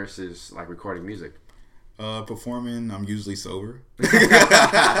performing versus like recording music? Performing, I'm usually sober.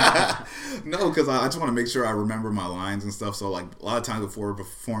 No, because I just want to make sure I remember my lines and stuff. So like a lot of times before a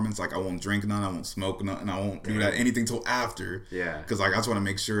performance, like I won't drink none, I won't smoke none, and I won't do that anything till after. Yeah. Because like I just want to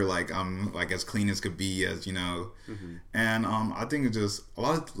make sure like I'm like as clean as could be, as you know. And I think it's just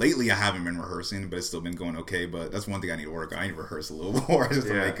lately I haven't been rehearsing, but it's still been going okay. But that's one thing I need to work on. I need to rehearse a little more just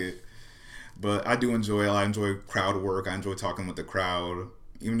to make it. But I do enjoy it. I enjoy crowd work. I enjoy talking with the crowd.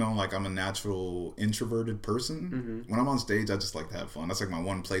 even though like I'm a natural introverted person, when I'm on stage, I just like to have fun. That's like my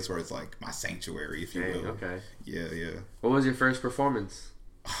one place where it's like my sanctuary, if you will. Okay. Yeah. What was your first performance?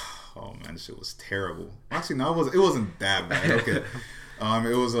 Oh man, this shit was terrible. Actually, no, it wasn't that bad. Okay.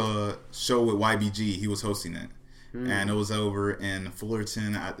 It was a show with YBG. He was hosting it. And it was over in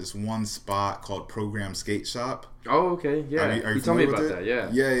Fullerton at this one spot called Program Skate Shop. Oh, okay. Yeah. Are you told me familiar about with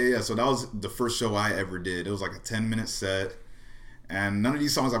that. Yeah. Yeah. So that was the first show I ever did. It was like a 10-minute set. And none of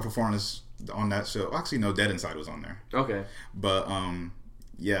these songs I performed on that show. Actually, no, Dead Inside was on there. Okay. But,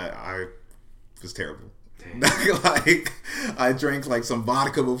 yeah, I was terrible. Like, I drank like some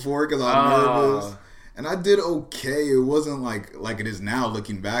vodka before because I was nervous. And I did okay. It wasn't like it is now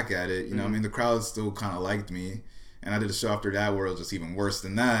looking back at it. You know what I mean? The crowd still kind of liked me. And I did a show after that where it was just even worse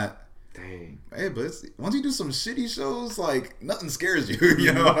than that. Dang. Hey, but once you do some shitty shows, like, nothing scares you.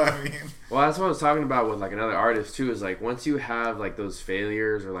 You know what I mean? Well, that's what I was talking about with, like, another artist, too, is, like, once you have, like, those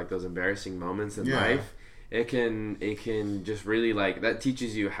failures or, like, those embarrassing moments in life, it can just really, like, that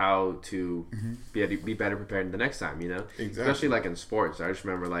teaches you how to be better prepared the next time, you know? Exactly. Especially, like, in sports. I just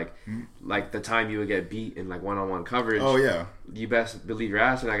remember, like the time you would get beat in, like, one-on-one coverage. Oh, yeah. You best believe your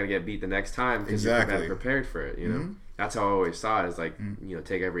ass you're not going to get beat the next time because you're better prepared for it, you know? That's how I always saw it, is like, you know,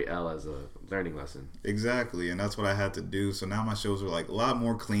 take every L as a learning lesson. Exactly, and that's what I had to do. So now my shows are like a lot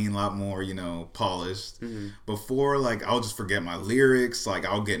more clean, a lot more, you know, polished. Before, like, I'll just forget my lyrics. Like,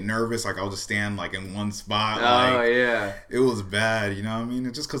 I'll get nervous. Like, I'll just stand, like, in one spot. Yeah. It was bad, you know what I mean?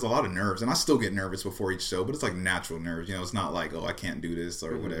 It's just because a lot of nerves. And I still get nervous before each show, but it's like natural nerves. You know, it's not like, oh, I can't do this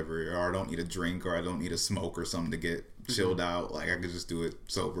or whatever. Or I don't need a drink or I don't need a smoke or something to get chilled out. Like, I could just do it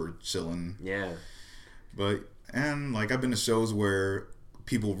sober, chilling. Yeah. And, like, I've been to shows where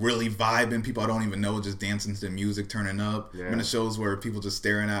people really vibing, people I don't even know, just dancing to the music, turning up. Yeah. I've been to shows where people just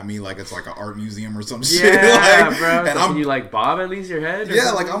staring at me like it's like an art museum or some shit. Yeah, like, bro. And so can you, like, bob at least your head? Yeah,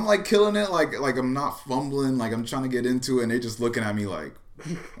 something? like, I'm, like, killing it. Like I'm not fumbling. Like, I'm trying to get into it, and they just looking at me like,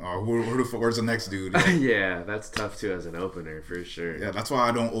 oh, where's the next dude? Yeah. Yeah, that's tough, too, as an opener, for sure. Yeah, that's why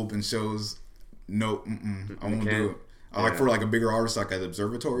I don't open shows. No, I won't do it. I like, for, like, a bigger artist, like, at the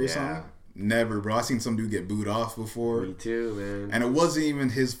Observatory or something. Never, bro. I seen some dude get booed off before. Me too, man. And it wasn't even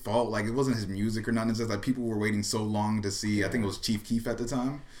his fault. Like, it wasn't his music or nothing. It's just like people were waiting so long to see. I think it was Chief Keef at the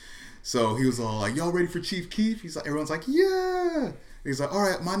time. So he was all like, "Y'all ready for Chief Keef?" He's like, everyone's like, "Yeah." He's like, "All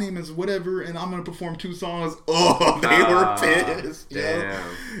right, my name is whatever, and I'm gonna perform 2 songs." Oh, they were pissed.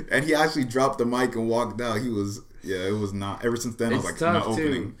 Damn. And he actually dropped the mic and walked out. He was, it was not. Ever since then, It's I was like, tough, not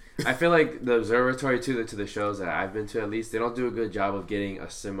opening. I feel like the Observatory, too, to the shows that I've been to, at least, they don't do a good job of getting a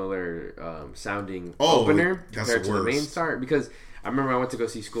similar sounding opener compared to the main start. Because I remember I went to go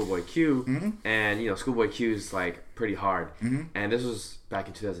see Schoolboy Q, and, you know, Schoolboy Q is, like, pretty hard. And this was back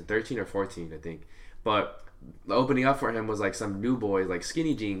in 2013 or 14, I think. But the opening up for him was, like, some new boys, like,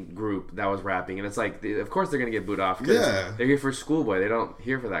 Skinny Jean group that was rapping. And it's like, of course they're going to get booed off because they're here for Schoolboy. They don't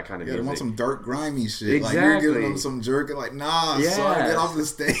here for that kind of music. They want some dark, grimy shit. Exactly. Like, you're giving them some jerking. Like, nah, son, get off the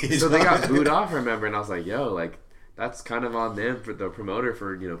stage. So they got booed off, remember? And I was like, yo, like, that's kind of on them, for the promoter,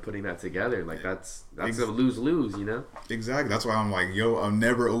 for, you know, putting that together. Like, that's a lose-lose, you know? Exactly. That's why I'm like, yo, I'm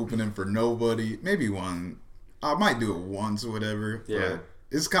never opening for nobody. Maybe one. I might do it once or whatever. Yeah. But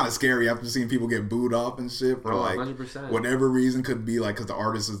it's kind of scary after seeing people get booed off and shit for, like, 100%. Whatever reason. Could be like because the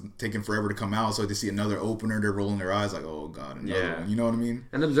artist is taking forever to come out, so they see another opener, they're rolling their eyes like, oh god, another one. You know what I mean?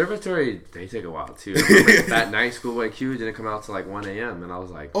 And the Observatory, they take a while too. That night, Schoolboy Q didn't come out till like 1 a.m. and I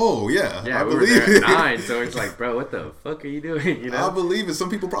was like, oh yeah, I we believe were there at 9, so it's like, bro, what the fuck are you doing? You know? I believe it. Some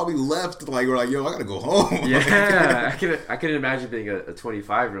people probably left, like, were like, yo, I gotta go home. Yeah, I can imagine being a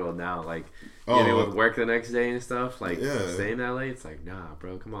 25-year-old now, like, getting with work the next day and stuff, like, staying that late. It's like, nah,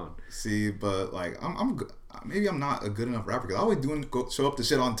 bro, come on. See, but like, maybe I'm not a good enough rapper because I always show up to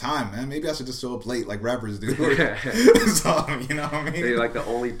shit on time, man. Maybe I should just show up late like rappers do. So, you know what I mean? They're like the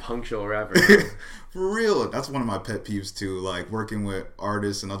only punctual rapper. For real, that's one of my pet peeves too. Like working with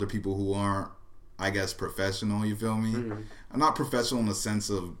artists and other people who aren't, I guess, professional. You feel me? I'm not professional in the sense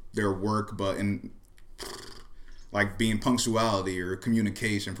of their work, but in like being punctuality or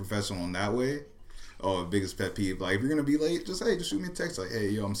communication, professional in that way. Oh, biggest pet peeve. Like, if you're going to be late, just shoot me a text. Like, hey,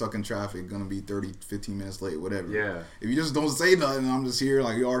 yo, I'm stuck in traffic. Going to be 30, 15 minutes late, whatever. Yeah. If you just don't say nothing, I'm just here.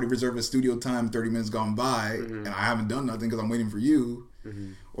 Like, you already reserved a studio time, 30 minutes gone by, and I haven't done nothing because I'm waiting for you.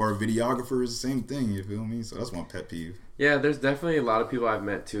 Or videographers, same thing, you feel me? So that's one pet peeve. Yeah, there's definitely a lot of people I've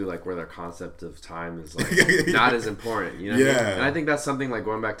met, too, like, where their concept of time is, like, not as important, you know what I mean? And I think that's something, like,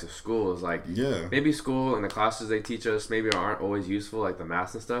 going back to school is, like, maybe school and the classes they teach us maybe aren't always useful, like the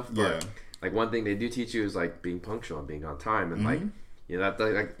math and stuff, but... Like, one thing they do teach you is, like, being punctual and being on time. And, like, you You know,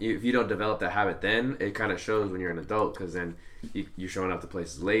 that like if you don't develop that habit, then it kind of shows when you're an adult, because then you're showing up to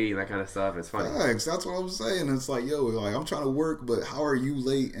places late and that kind of stuff. It's funny. Thanks. That's what I'm saying. It's like, yo, like I'm trying to work, but how are you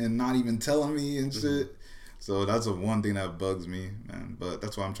late and not even telling me and shit? So that's the one thing that bugs me, man. But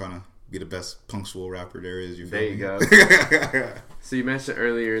that's why I'm trying to be the best punctual rapper there is. There you go. So you mentioned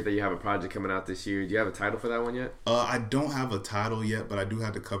earlier that you have a project coming out this year. Do you have a title for that one yet? I don't have a title yet, but I do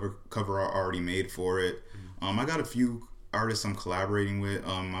have the cover art already made for it. I got a few artists I'm collaborating with.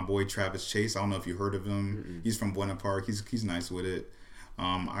 My boy Travis Chase. I don't know if you heard of him. He's from Buena Park. He's nice with it.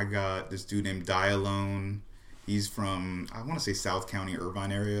 I got this dude named Dialone. He's from, I want to say, South County,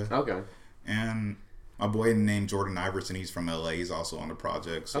 Irvine area. Okay. And my boy named Jordan Iverson, he's from LA. He's also on the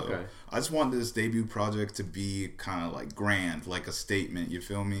project. So okay. I just want this debut project to be kind of like grand, like a statement. You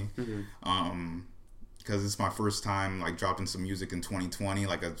feel me? Because it's my first time like dropping some music in 2020,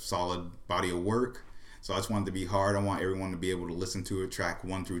 like a solid body of work. So I just want it to be hard. I want everyone to be able to listen to it, track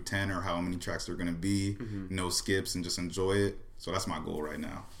 1 through 10, or how many tracks they're gonna be, no skips, and just enjoy it. So that's my goal right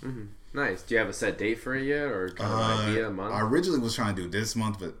now. Nice. Do you have a set date for it yet, or kind of an idea, a month? I originally was trying to do this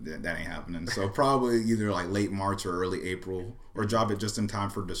month, but that ain't happening. So probably either like late March or early April, or drop it just in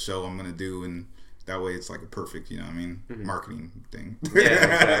time for the show I'm gonna do, and that way it's like a perfect, you know what I mean, marketing thing. Yeah,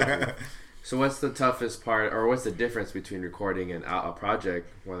 exactly. So what's the toughest part, or what's the difference between recording a project,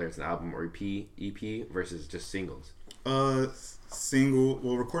 whether it's an album or EP versus just singles?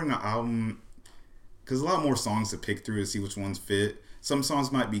 Recording an album, because a lot more songs to pick through to see which ones fit. Some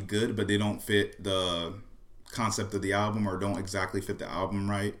songs might be good, but they don't fit the concept of the album, or don't exactly fit the album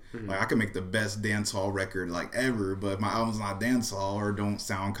right. Like I can make the best dancehall record like ever, but if my album's not dancehall or don't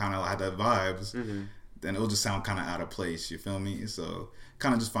sound kind of like that vibes, then it'll just sound kind of out of place. You feel me? So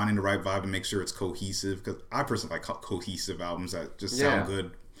kind of just finding the right vibe and make sure it's cohesive, because I personally like cohesive albums that just sound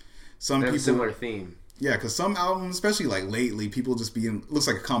good. Some people similar theme. Yeah, because some albums, especially like lately, people just looks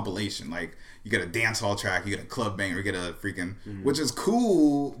like a compilation. Like you get a dance hall track, you get a club banger, you get a freaking, which is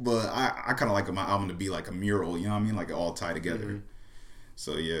cool, but I kind of like my album to be like a mural, you know what I mean? Like it all tie together.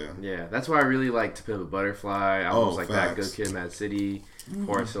 So yeah. Yeah, that's why I really like To Pimp a Butterfly, albums like That, Good Kid, Mad City,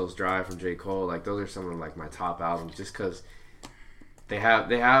 Forest Hills Drive from J. Cole. Like those are some of like my top albums, just because they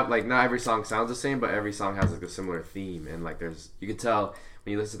have like, not every song sounds the same, but every song has like a similar theme, and like you can tell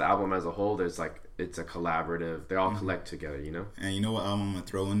when you listen to the album as a whole, there's like, it's a collaborative. They all collect together, you know? And you know what album I'm going to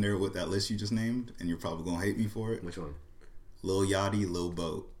throw in there with that list you just named? And you're probably going to hate me for it. Which one? Lil Yachty, Lil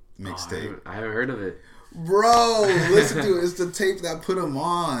Boat mixtape. I haven't heard of it. Bro, listen to it. It's the tape that put him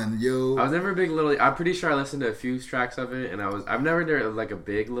on, yo. I was never a big I'm pretty sure I listened to a few tracks of it, and I've never been like a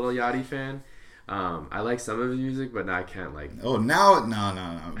big Lil Yachty fan. I like some of his music, but now I can't like. Oh, now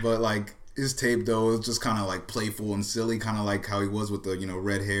no. But like his tape though is just kind of like playful and silly, kind of like how he was with the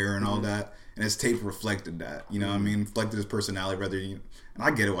red hair and all that. And his tape reflected that, you know what I mean? Reflected his personality, and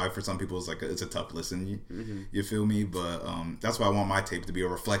I get it why for some people it's a tough listen, you feel me? But that's why I want my tape to be a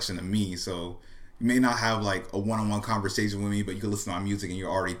reflection of me. So you may not have like a one-on-one conversation with me, but you can listen to my music and you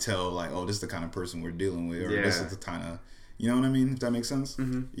already tell like, oh, this is the kind of person we're dealing with, or this is the kind of, you know what I mean? If that makes sense?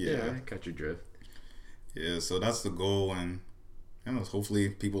 Yeah, I got your drift. Yeah, so that's the goal, and hopefully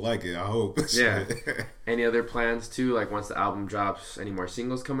people like it. I hope. Yeah. Any other plans too? Like once the album drops, any more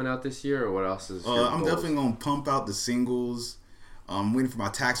singles coming out this year, or what else is? I'm definitely gonna pump out the singles. I'm waiting for my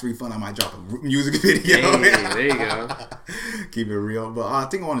tax refund. I might drop a music video. Hey, there you go. Keep it real, but I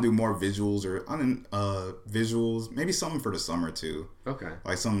think I want to do more visuals visuals. Maybe something for the summer too. Okay.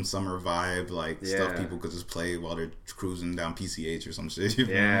 Like some summer vibe, like stuff people could just play while they're cruising down PCH or some shit.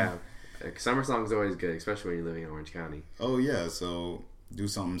 Yeah. Summer song's always good, especially when you're living in Orange County. Oh yeah, so do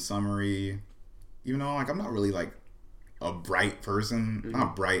something summery. Even though like I'm not really like a bright person,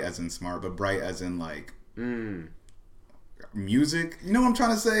 not bright as in smart, but bright as in like music. You know what I'm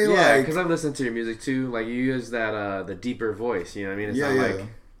trying to say? Yeah, because I've listened to your music too. Like you use that the deeper voice. You know what I mean? It's not like.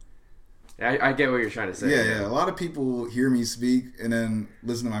 I get what you're trying to say. Yeah. A lot of people hear me speak and then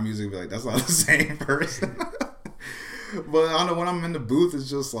listen to my music and be like, that's not the same person. But I don't know, when I'm in the booth, it's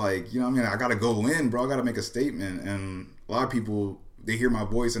just like, you know what I mean? I got to go in, bro. I got to make a statement. And a lot of people, they hear my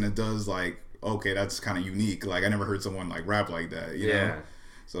voice and it does like, okay, that's kind of unique. Like, I never heard someone like rap like that, you know?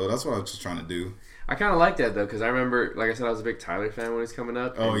 So that's what I was just trying to do. I kind of like that, though, because I remember, like I said, I was a big Tyler fan when he was coming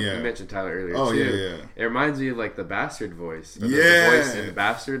up. Oh, yeah. You mentioned Tyler earlier, too. Yeah. It reminds me of, like, the Bastard voice. The voice in the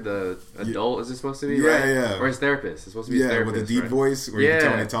Bastard, the adult, is it supposed to be, right? Yeah. Or his therapist. It's supposed to be his therapist, with the deep voice where you can tell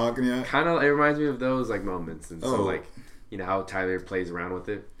when they're talking, Kind of, it reminds me of those, like, moments. And so, like, you know, how Tyler plays around with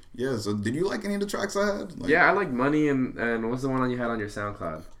it. Yeah, so did you like any of the tracks I had? I like Money and what's the one you had on your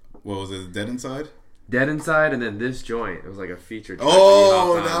SoundCloud? What was it, Dead Inside? Dead Inside, and then This Joint. It was like a feature track.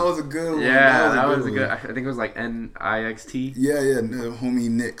 Oh, that was a good one. Yeah, that was a good. I think it was like NIXT. Yeah, no, homie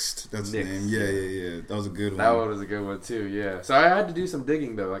Nixt. That's the name. Yeah. That was a good one. That one was a good one too. Yeah. So I had to do some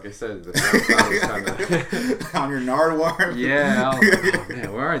digging though. Like I said, the SoundCloud was kind of on your Nardwuar. Yeah. I was like, oh,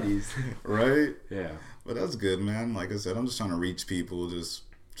 man, where are these? Right. Yeah. But that's good, man. Like I said, I'm just trying to reach people, just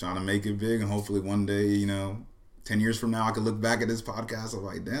trying to make it big, and hopefully one day, 10 years from now, I could look back at this podcast and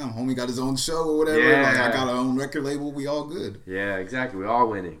like, damn, homie got his own show or whatever. Yeah. Like, I got our own record label. We all good. Yeah, exactly. We're all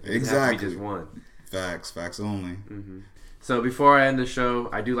winning. Exactly. We just won. Facts only. Mm-hmm. So before I end the show,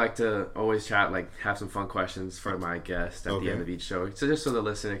 I do like to always chat, like have some fun questions for my guest at the end of each show. So just so the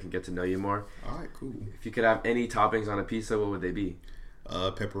listener can get to know you more. All right, cool. If you could have any toppings on a pizza, what would they be?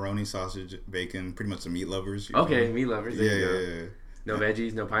 Pepperoni, sausage, bacon, pretty much the meat lovers. Okay, meat lovers. Yeah. No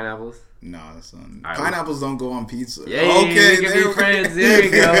veggies, no pineapples? Nah, son. Right, pineapples don't go on pizza. Yeah, okay, we can be friends. There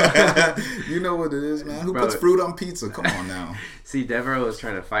you go. You know what it is, man. Who puts fruit on pizza? Come on now. See, Deborah was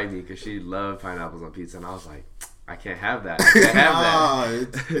trying to fight me because she loved pineapples on pizza, and I was like, I can't have that. I can't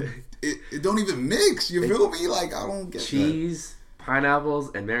have that. It don't even mix. You feel me? Like, I don't get cheese,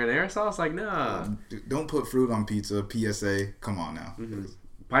 pineapples, and marinara sauce? Like, nah. Don't put fruit on pizza. PSA. Come on now. Mm-hmm.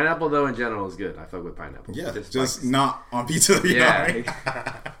 Pineapple, though, in general is good. I fuck with pineapple. Yeah, just not on pizza. You know what I mean?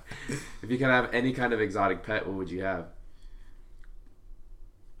 If you could have any kind of exotic pet, what would you have?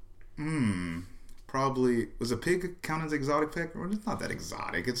 Probably, was a pig count as exotic pet? Well, it's not that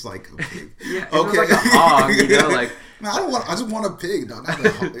exotic. It's like a pig. Yeah, it was like a hog, like. No, I just want a pig. No,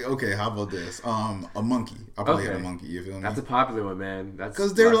 okay, how about this? A monkey. I'll probably have a monkey. You feel me? That's a popular one, man. That's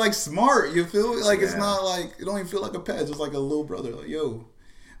because they're like smart. You feel me? Like it's not like it don't even feel like a pet. It's just like a little brother. Like yo.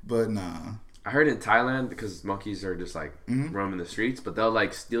 But nah. I heard in Thailand, because monkeys are just like roaming the streets, but they'll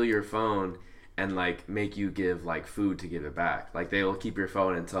like steal your phone and like make you give like food to give it back. Like they'll keep your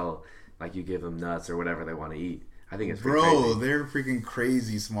phone until like you give them nuts or whatever they want to eat. I think it's crazy. They're freaking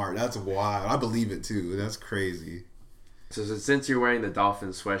crazy smart. That's wild. I believe it too. That's crazy. So since you're wearing the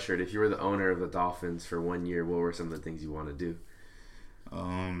Dolphins sweatshirt, if you were the owner of the Dolphins for 1 year, what were some of the things you want to do?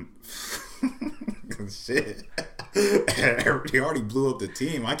 Shit. He already blew up the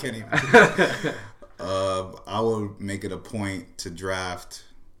team. I can't even. I would make it a point to draft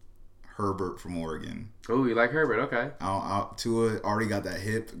Herbert from Oregon. Oh, you like Herbert? Okay. Tua already got that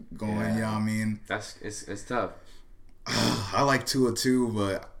hip going. Yeah. You know what I mean? It's tough. I like Tua too,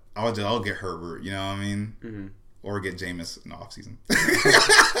 but I'll get Herbert. You know what I mean? Mm-hmm. Or get Jameis in the offseason.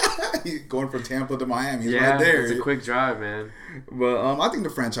 Going from Tampa to Miami. He's yeah, right there. It's a quick drive, man. But I think the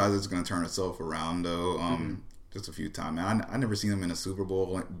franchise is going to turn itself around, though. Just a few times, man. I never seen them in a Super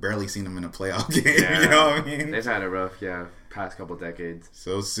Bowl. Barely seen them in a playoff game. Yeah. You know what I mean? They've had a rough, past couple decades.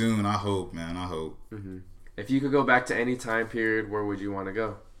 So soon, I hope, man. I hope. Mm-hmm. If you could go back to any time period, where would you want to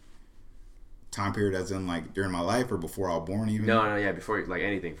go? Time period as in, like, during my life or before I was born, even? No, yeah, before, like,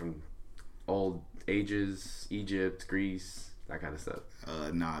 anything from old ages, Egypt, Greece, that kind of stuff.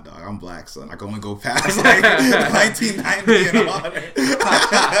 Nah, dog. I'm black, son. I can only go past, like, 1990 and on.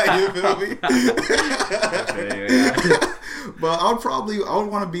 You feel me? Okay, yeah. But I would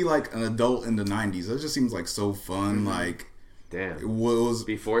want to be, like, an adult in the 90s. That just seems, like, so fun. Like, damn. It was...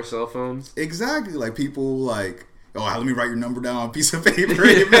 Before cell phones? Exactly. Like, people, like... Oh, let me write your number down on a piece of paper.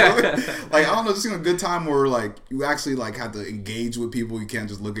 You know? Like, I don't know, just a good time where, like, you actually, like, have to engage with people. You can't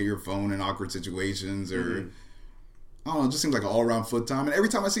just look at your phone in awkward situations or, I don't know, it just seems like an all-around fun time. And every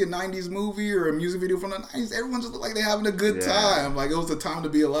time I see a 90s movie or a music video from the 90s, everyone just look like they're having a good time. Like, it was the time to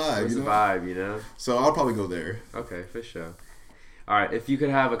be alive. It was a vibe, you know? So I'll probably go there. Okay, for sure. All right, if you could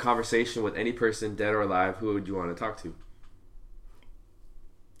have a conversation with any person, dead or alive, who would you want to talk to?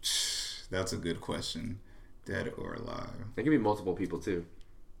 That's a good question. Dead or alive? It could be multiple people too.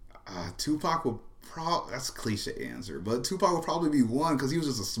 Tupac would probably, that's a cliche answer, but Tupac would probably be one because he was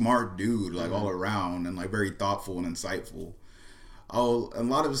just a smart dude, like all around, and like very thoughtful and insightful. Oh, a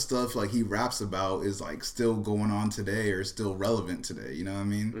lot of his stuff like he raps about is like still going on today or still relevant today. You know what I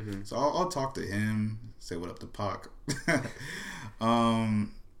mean? So I'll talk to him, say what up to Pac.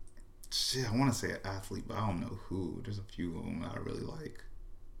 Shit, I want to say an athlete, but I don't know who. There's a few of them that I really like.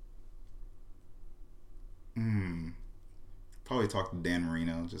 Probably talk to Dan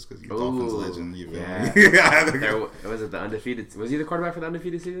Marino just because he's a Dolphins legend. You feel me? Was it the undefeated? Was he the quarterback for the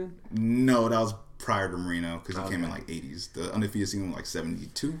undefeated season? No, that was prior to Marino because he came in like 80s. The undefeated season was like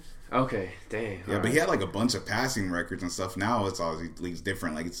 72. Okay, dang. Yeah, but he had like a bunch of passing records and stuff. Now it's all leagues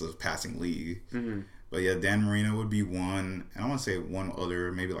different. Like it's a passing league. But yeah, Dan Marino would be one. And I want to say one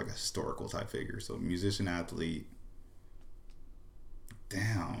other, maybe like a historical type figure. So musician, athlete.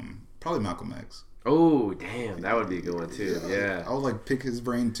 Damn. Probably Malcolm X. Oh, damn, that would be a good one too. Yeah. I would like pick his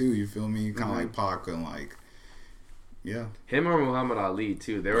brain too. You feel me? Kind of Mm-hmm. like Pac and like, yeah. Him or Muhammad Ali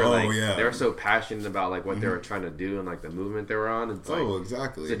too. They were they were so passionate about like what they were trying to do and like the movement they were on. It's like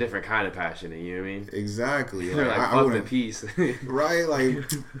Exactly. it's a different kind of passion. You know what I mean? Exactly. They're like I fuck the wouldn't- peace. Right?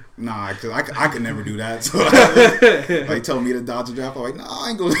 Like, nah, because I could never do that. So, like, tell me to dodge a draft. I'm like, nah, I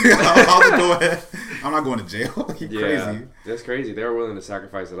ain't going to I'll go ahead. I'm not going to jail. You crazy. That's crazy. They were willing to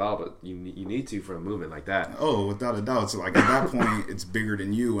sacrifice it all, but you need to for a movement like that. Oh, without a doubt. So, like, at that point, it's bigger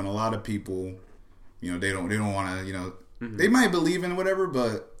than you. And a lot of people, you know, they don't want to, you know, they might believe in whatever,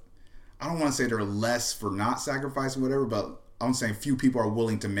 but I don't want to say they're less for not sacrificing whatever, but I'm saying few people are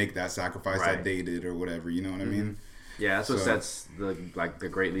willing to make that sacrifice that they did or whatever. You know what I mean? Yeah, that's what So- sets the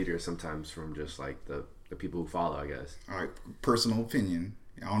great leaders sometimes from just like the people who follow, I guess. All right, personal opinion.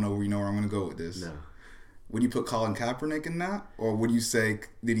 I don't know where I'm going to go with this. No. Would you put Colin Kaepernick in that? Or would you say,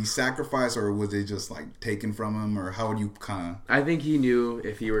 did he sacrifice or was it just like taken from him? Or how would you kind of... I think he knew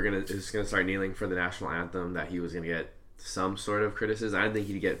if he was gonna start kneeling for the national anthem that he was gonna get some sort of criticism. I didn't think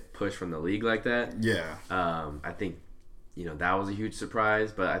he'd get pushed from the league like that. Yeah. I think, you know, that was a huge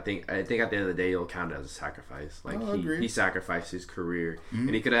surprise, but I think at the end of the day, it'll count as a sacrifice. Like he sacrificed his career,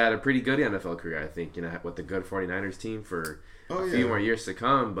 and he could have had a pretty good NFL career. I think, you know, with the good 49ers team for a few more years to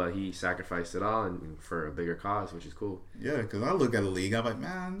come, but he sacrificed it all and for a bigger cause, which is cool. Yeah, because I look at the league, I'm like,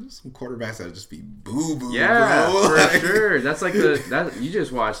 man, there's some quarterbacks that just be boo-boo, Yeah, bro. for sure. That's like you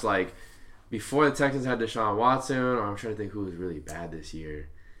just watched like before the Texans had Deshaun Watson, or I'm trying to think who was really bad this year.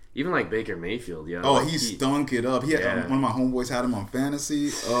 Even like Baker Mayfield, yeah. Oh, like he stunk it up. He had, one of my homeboys had him on fantasy.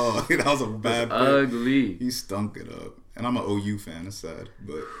 Oh, that was a bad pick. Ugly. He stunk it up. And I'm an OU fan. It's sad.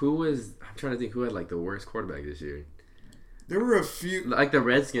 But I'm trying to think who had like the worst quarterback this year. there were a few... Like the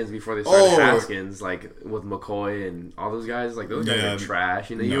Redskins before they started Haskins, like with McCoy and all those guys. Like those guys are trash.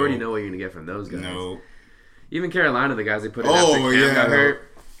 You know, you already know what you're gonna get from those guys. No. Even Carolina, the guys they put in after Cam got hurt.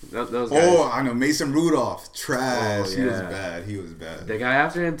 Those guys. Oh, I know. Mason Rudolph. Trash. Oh, He was yeah. bad. He was bad. The guy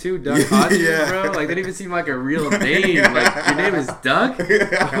after him too, Duck Hodges, Yeah. bro. Like, they didn't even seem like a real name. Like, your name is Duck?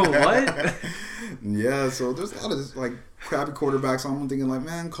 What? Yeah, so there's a lot of like crappy quarterbacks. I'm thinking like,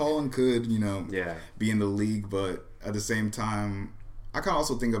 man, Colin could, you know, be in the league, but at the same time, I can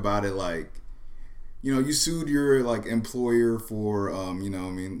also think about it like, you know, you sued your like employer for, you know,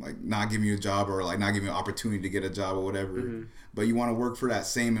 I mean, like not giving you a job or like not giving you an opportunity to get a job or whatever. But you want to work for that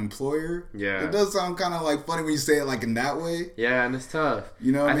same employer. Yeah, it does sound kind of like funny when you say it like in that way. Yeah, and it's tough.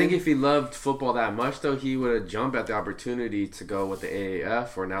 You know, I think if he loved football that much, though, he would have jumped at the opportunity to go with the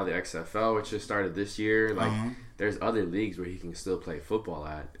AAF or now the XFL, which just started this year. Like, there's other leagues where he can still play football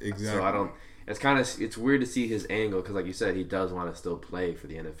at. Exactly. So I don't. It's weird to see his angle because, like you said, he does want to still play for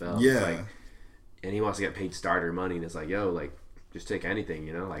the NFL. Yeah. It's like, and he wants to get paid starter money, and it's like, yo, like, just take anything,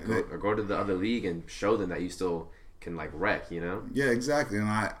 you know, like go to the other league and show them that you still can like wreck, you know. Yeah, exactly. And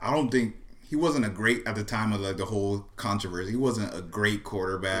I don't think he wasn't a great at the time of like the whole controversy. He wasn't a great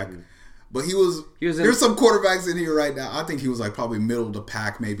quarterback, but he was there's some quarterbacks in here right now. I think he was like probably middle of the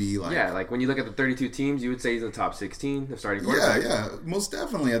pack, maybe like like when you look at the 32 teams, you would say he's in the top 16 of starting quarterbacks. Yeah, most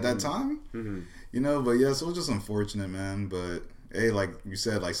definitely at that time. You know, but yeah, so it was just unfortunate, man. But hey, like you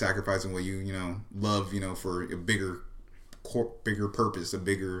said, like sacrificing what you know love, you know, for a bigger purpose, a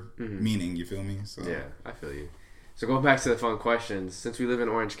bigger meaning. You feel me? So yeah, I feel you. So going back to the fun questions, since we live in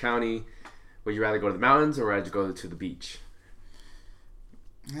Orange County, would you rather go to the mountains or rather go to the beach?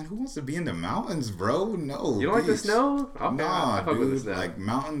 Man, who wants to be in the mountains, bro? No. You don't like the snow? Okay, nah, I fuck with the dude. snow. Like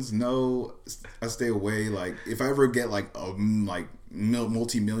mountains, no. I stay away. Like if I ever get like a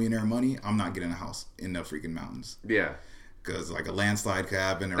multi-millionaire money, I'm not getting a house in the freaking mountains. Yeah. Because like a landslide could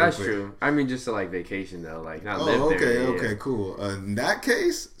happen. That's true. I mean, just to like vacation though, like not live there. Okay, cool. In that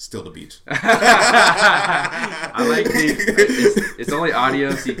case, still the beach. I like it's only audio,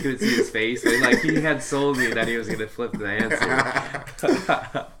 so you couldn't see his face. But like he had sold me that he was gonna flip the answer.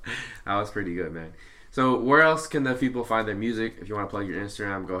 That was pretty good, man. So where else can the people find their music? If you want to plug your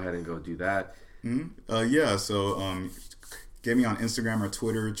Instagram, go ahead and go do that. Yeah. So get me on Instagram or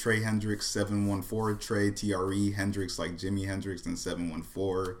Twitter, Trey Hendricks 714, Trey TRE Hendricks like Jimi Hendrix and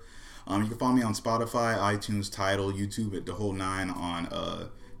 714. You can follow me on Spotify, iTunes, Tidal, YouTube at the whole 9 on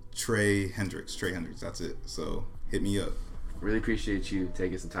Trey Hendricks. That's it. So hit me up. Really appreciate you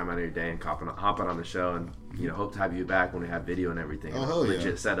taking some time out of your day and hopping on the show, and hope to have you back when we have video and everything. Oh, hell legit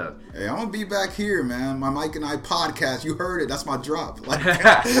yeah. setup. Hey, I'm gonna be back here, man. My Mike and I podcast. You heard it. That's my drop. Like,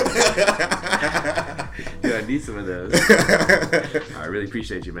 Dude, I need some of those. I really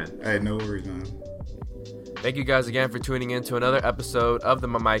appreciate you, man. Hey, no worries, man. Thank you guys again for tuning in to another episode of the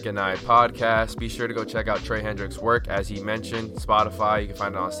My Mike and I podcast. Be sure to go check out Trey Hendricks' work, as he mentioned. Spotify, you can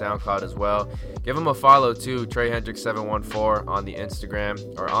find it on SoundCloud as well. Give him a follow too, Trey Hendricks 714 on the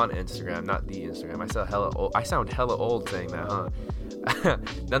Instagram, or on Instagram, not the Instagram. I sound hella old saying that, huh?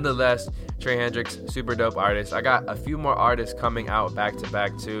 Nonetheless, Trey Hendricks, super dope artist. I got a few more artists coming out back to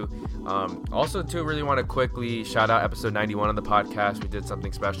back too. Also too, really want to quickly shout out episode 91 of the podcast. We did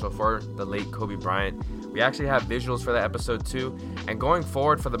something special for the late Kobe Bryant. We actually have visuals for that episode too. And going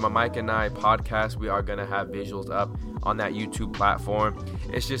forward for the My Mike and I podcast, we are going to have visuals up on that YouTube platform.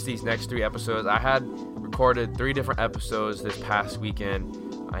 It's just these next 3 episodes. I had recorded 3 different episodes this past weekend,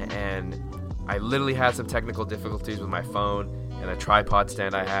 and I literally had some technical difficulties with my phone and a tripod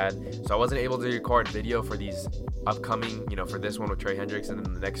stand I had, so I wasn't able to record video for these upcoming, for this one with Trey Hendricks and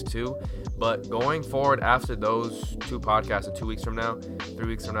then the next 2. But going forward after those 2 podcasts in 2 weeks from now, 3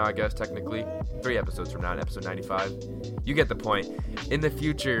 weeks from now, I guess technically, 3 episodes from now, in episode 95, you get the point. In the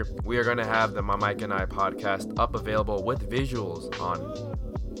future, we are going to have the My Mike and I podcast up available with visuals on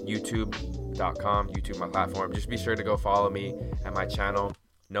YouTube.com, YouTube, my platform. Just be sure to go follow me at my channel,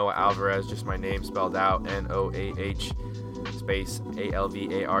 Noah Alvarez, just my name spelled out, Noah space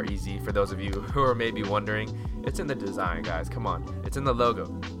Alvarez. For those of you who are maybe wondering, it's in the design, guys. Come on, it's in the logo.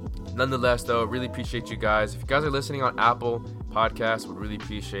 Nonetheless, though, really appreciate you guys. If you guys are listening on Apple Podcasts, would really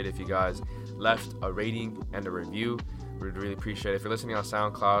appreciate if you guys left a rating and a review. Would really appreciate it. If you're listening on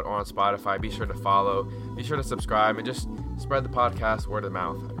SoundCloud or on Spotify, be sure to follow, be sure to subscribe, and just spread the podcast word of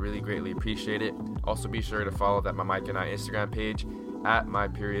mouth. I'd really greatly appreciate it. Also, be sure to follow that My Mike and I Instagram page at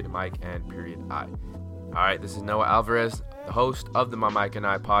my.Mike&I. All right, this is Noah Alvarez, the host of the My Mike and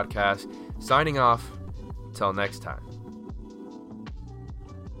I podcast, signing off. Until next time.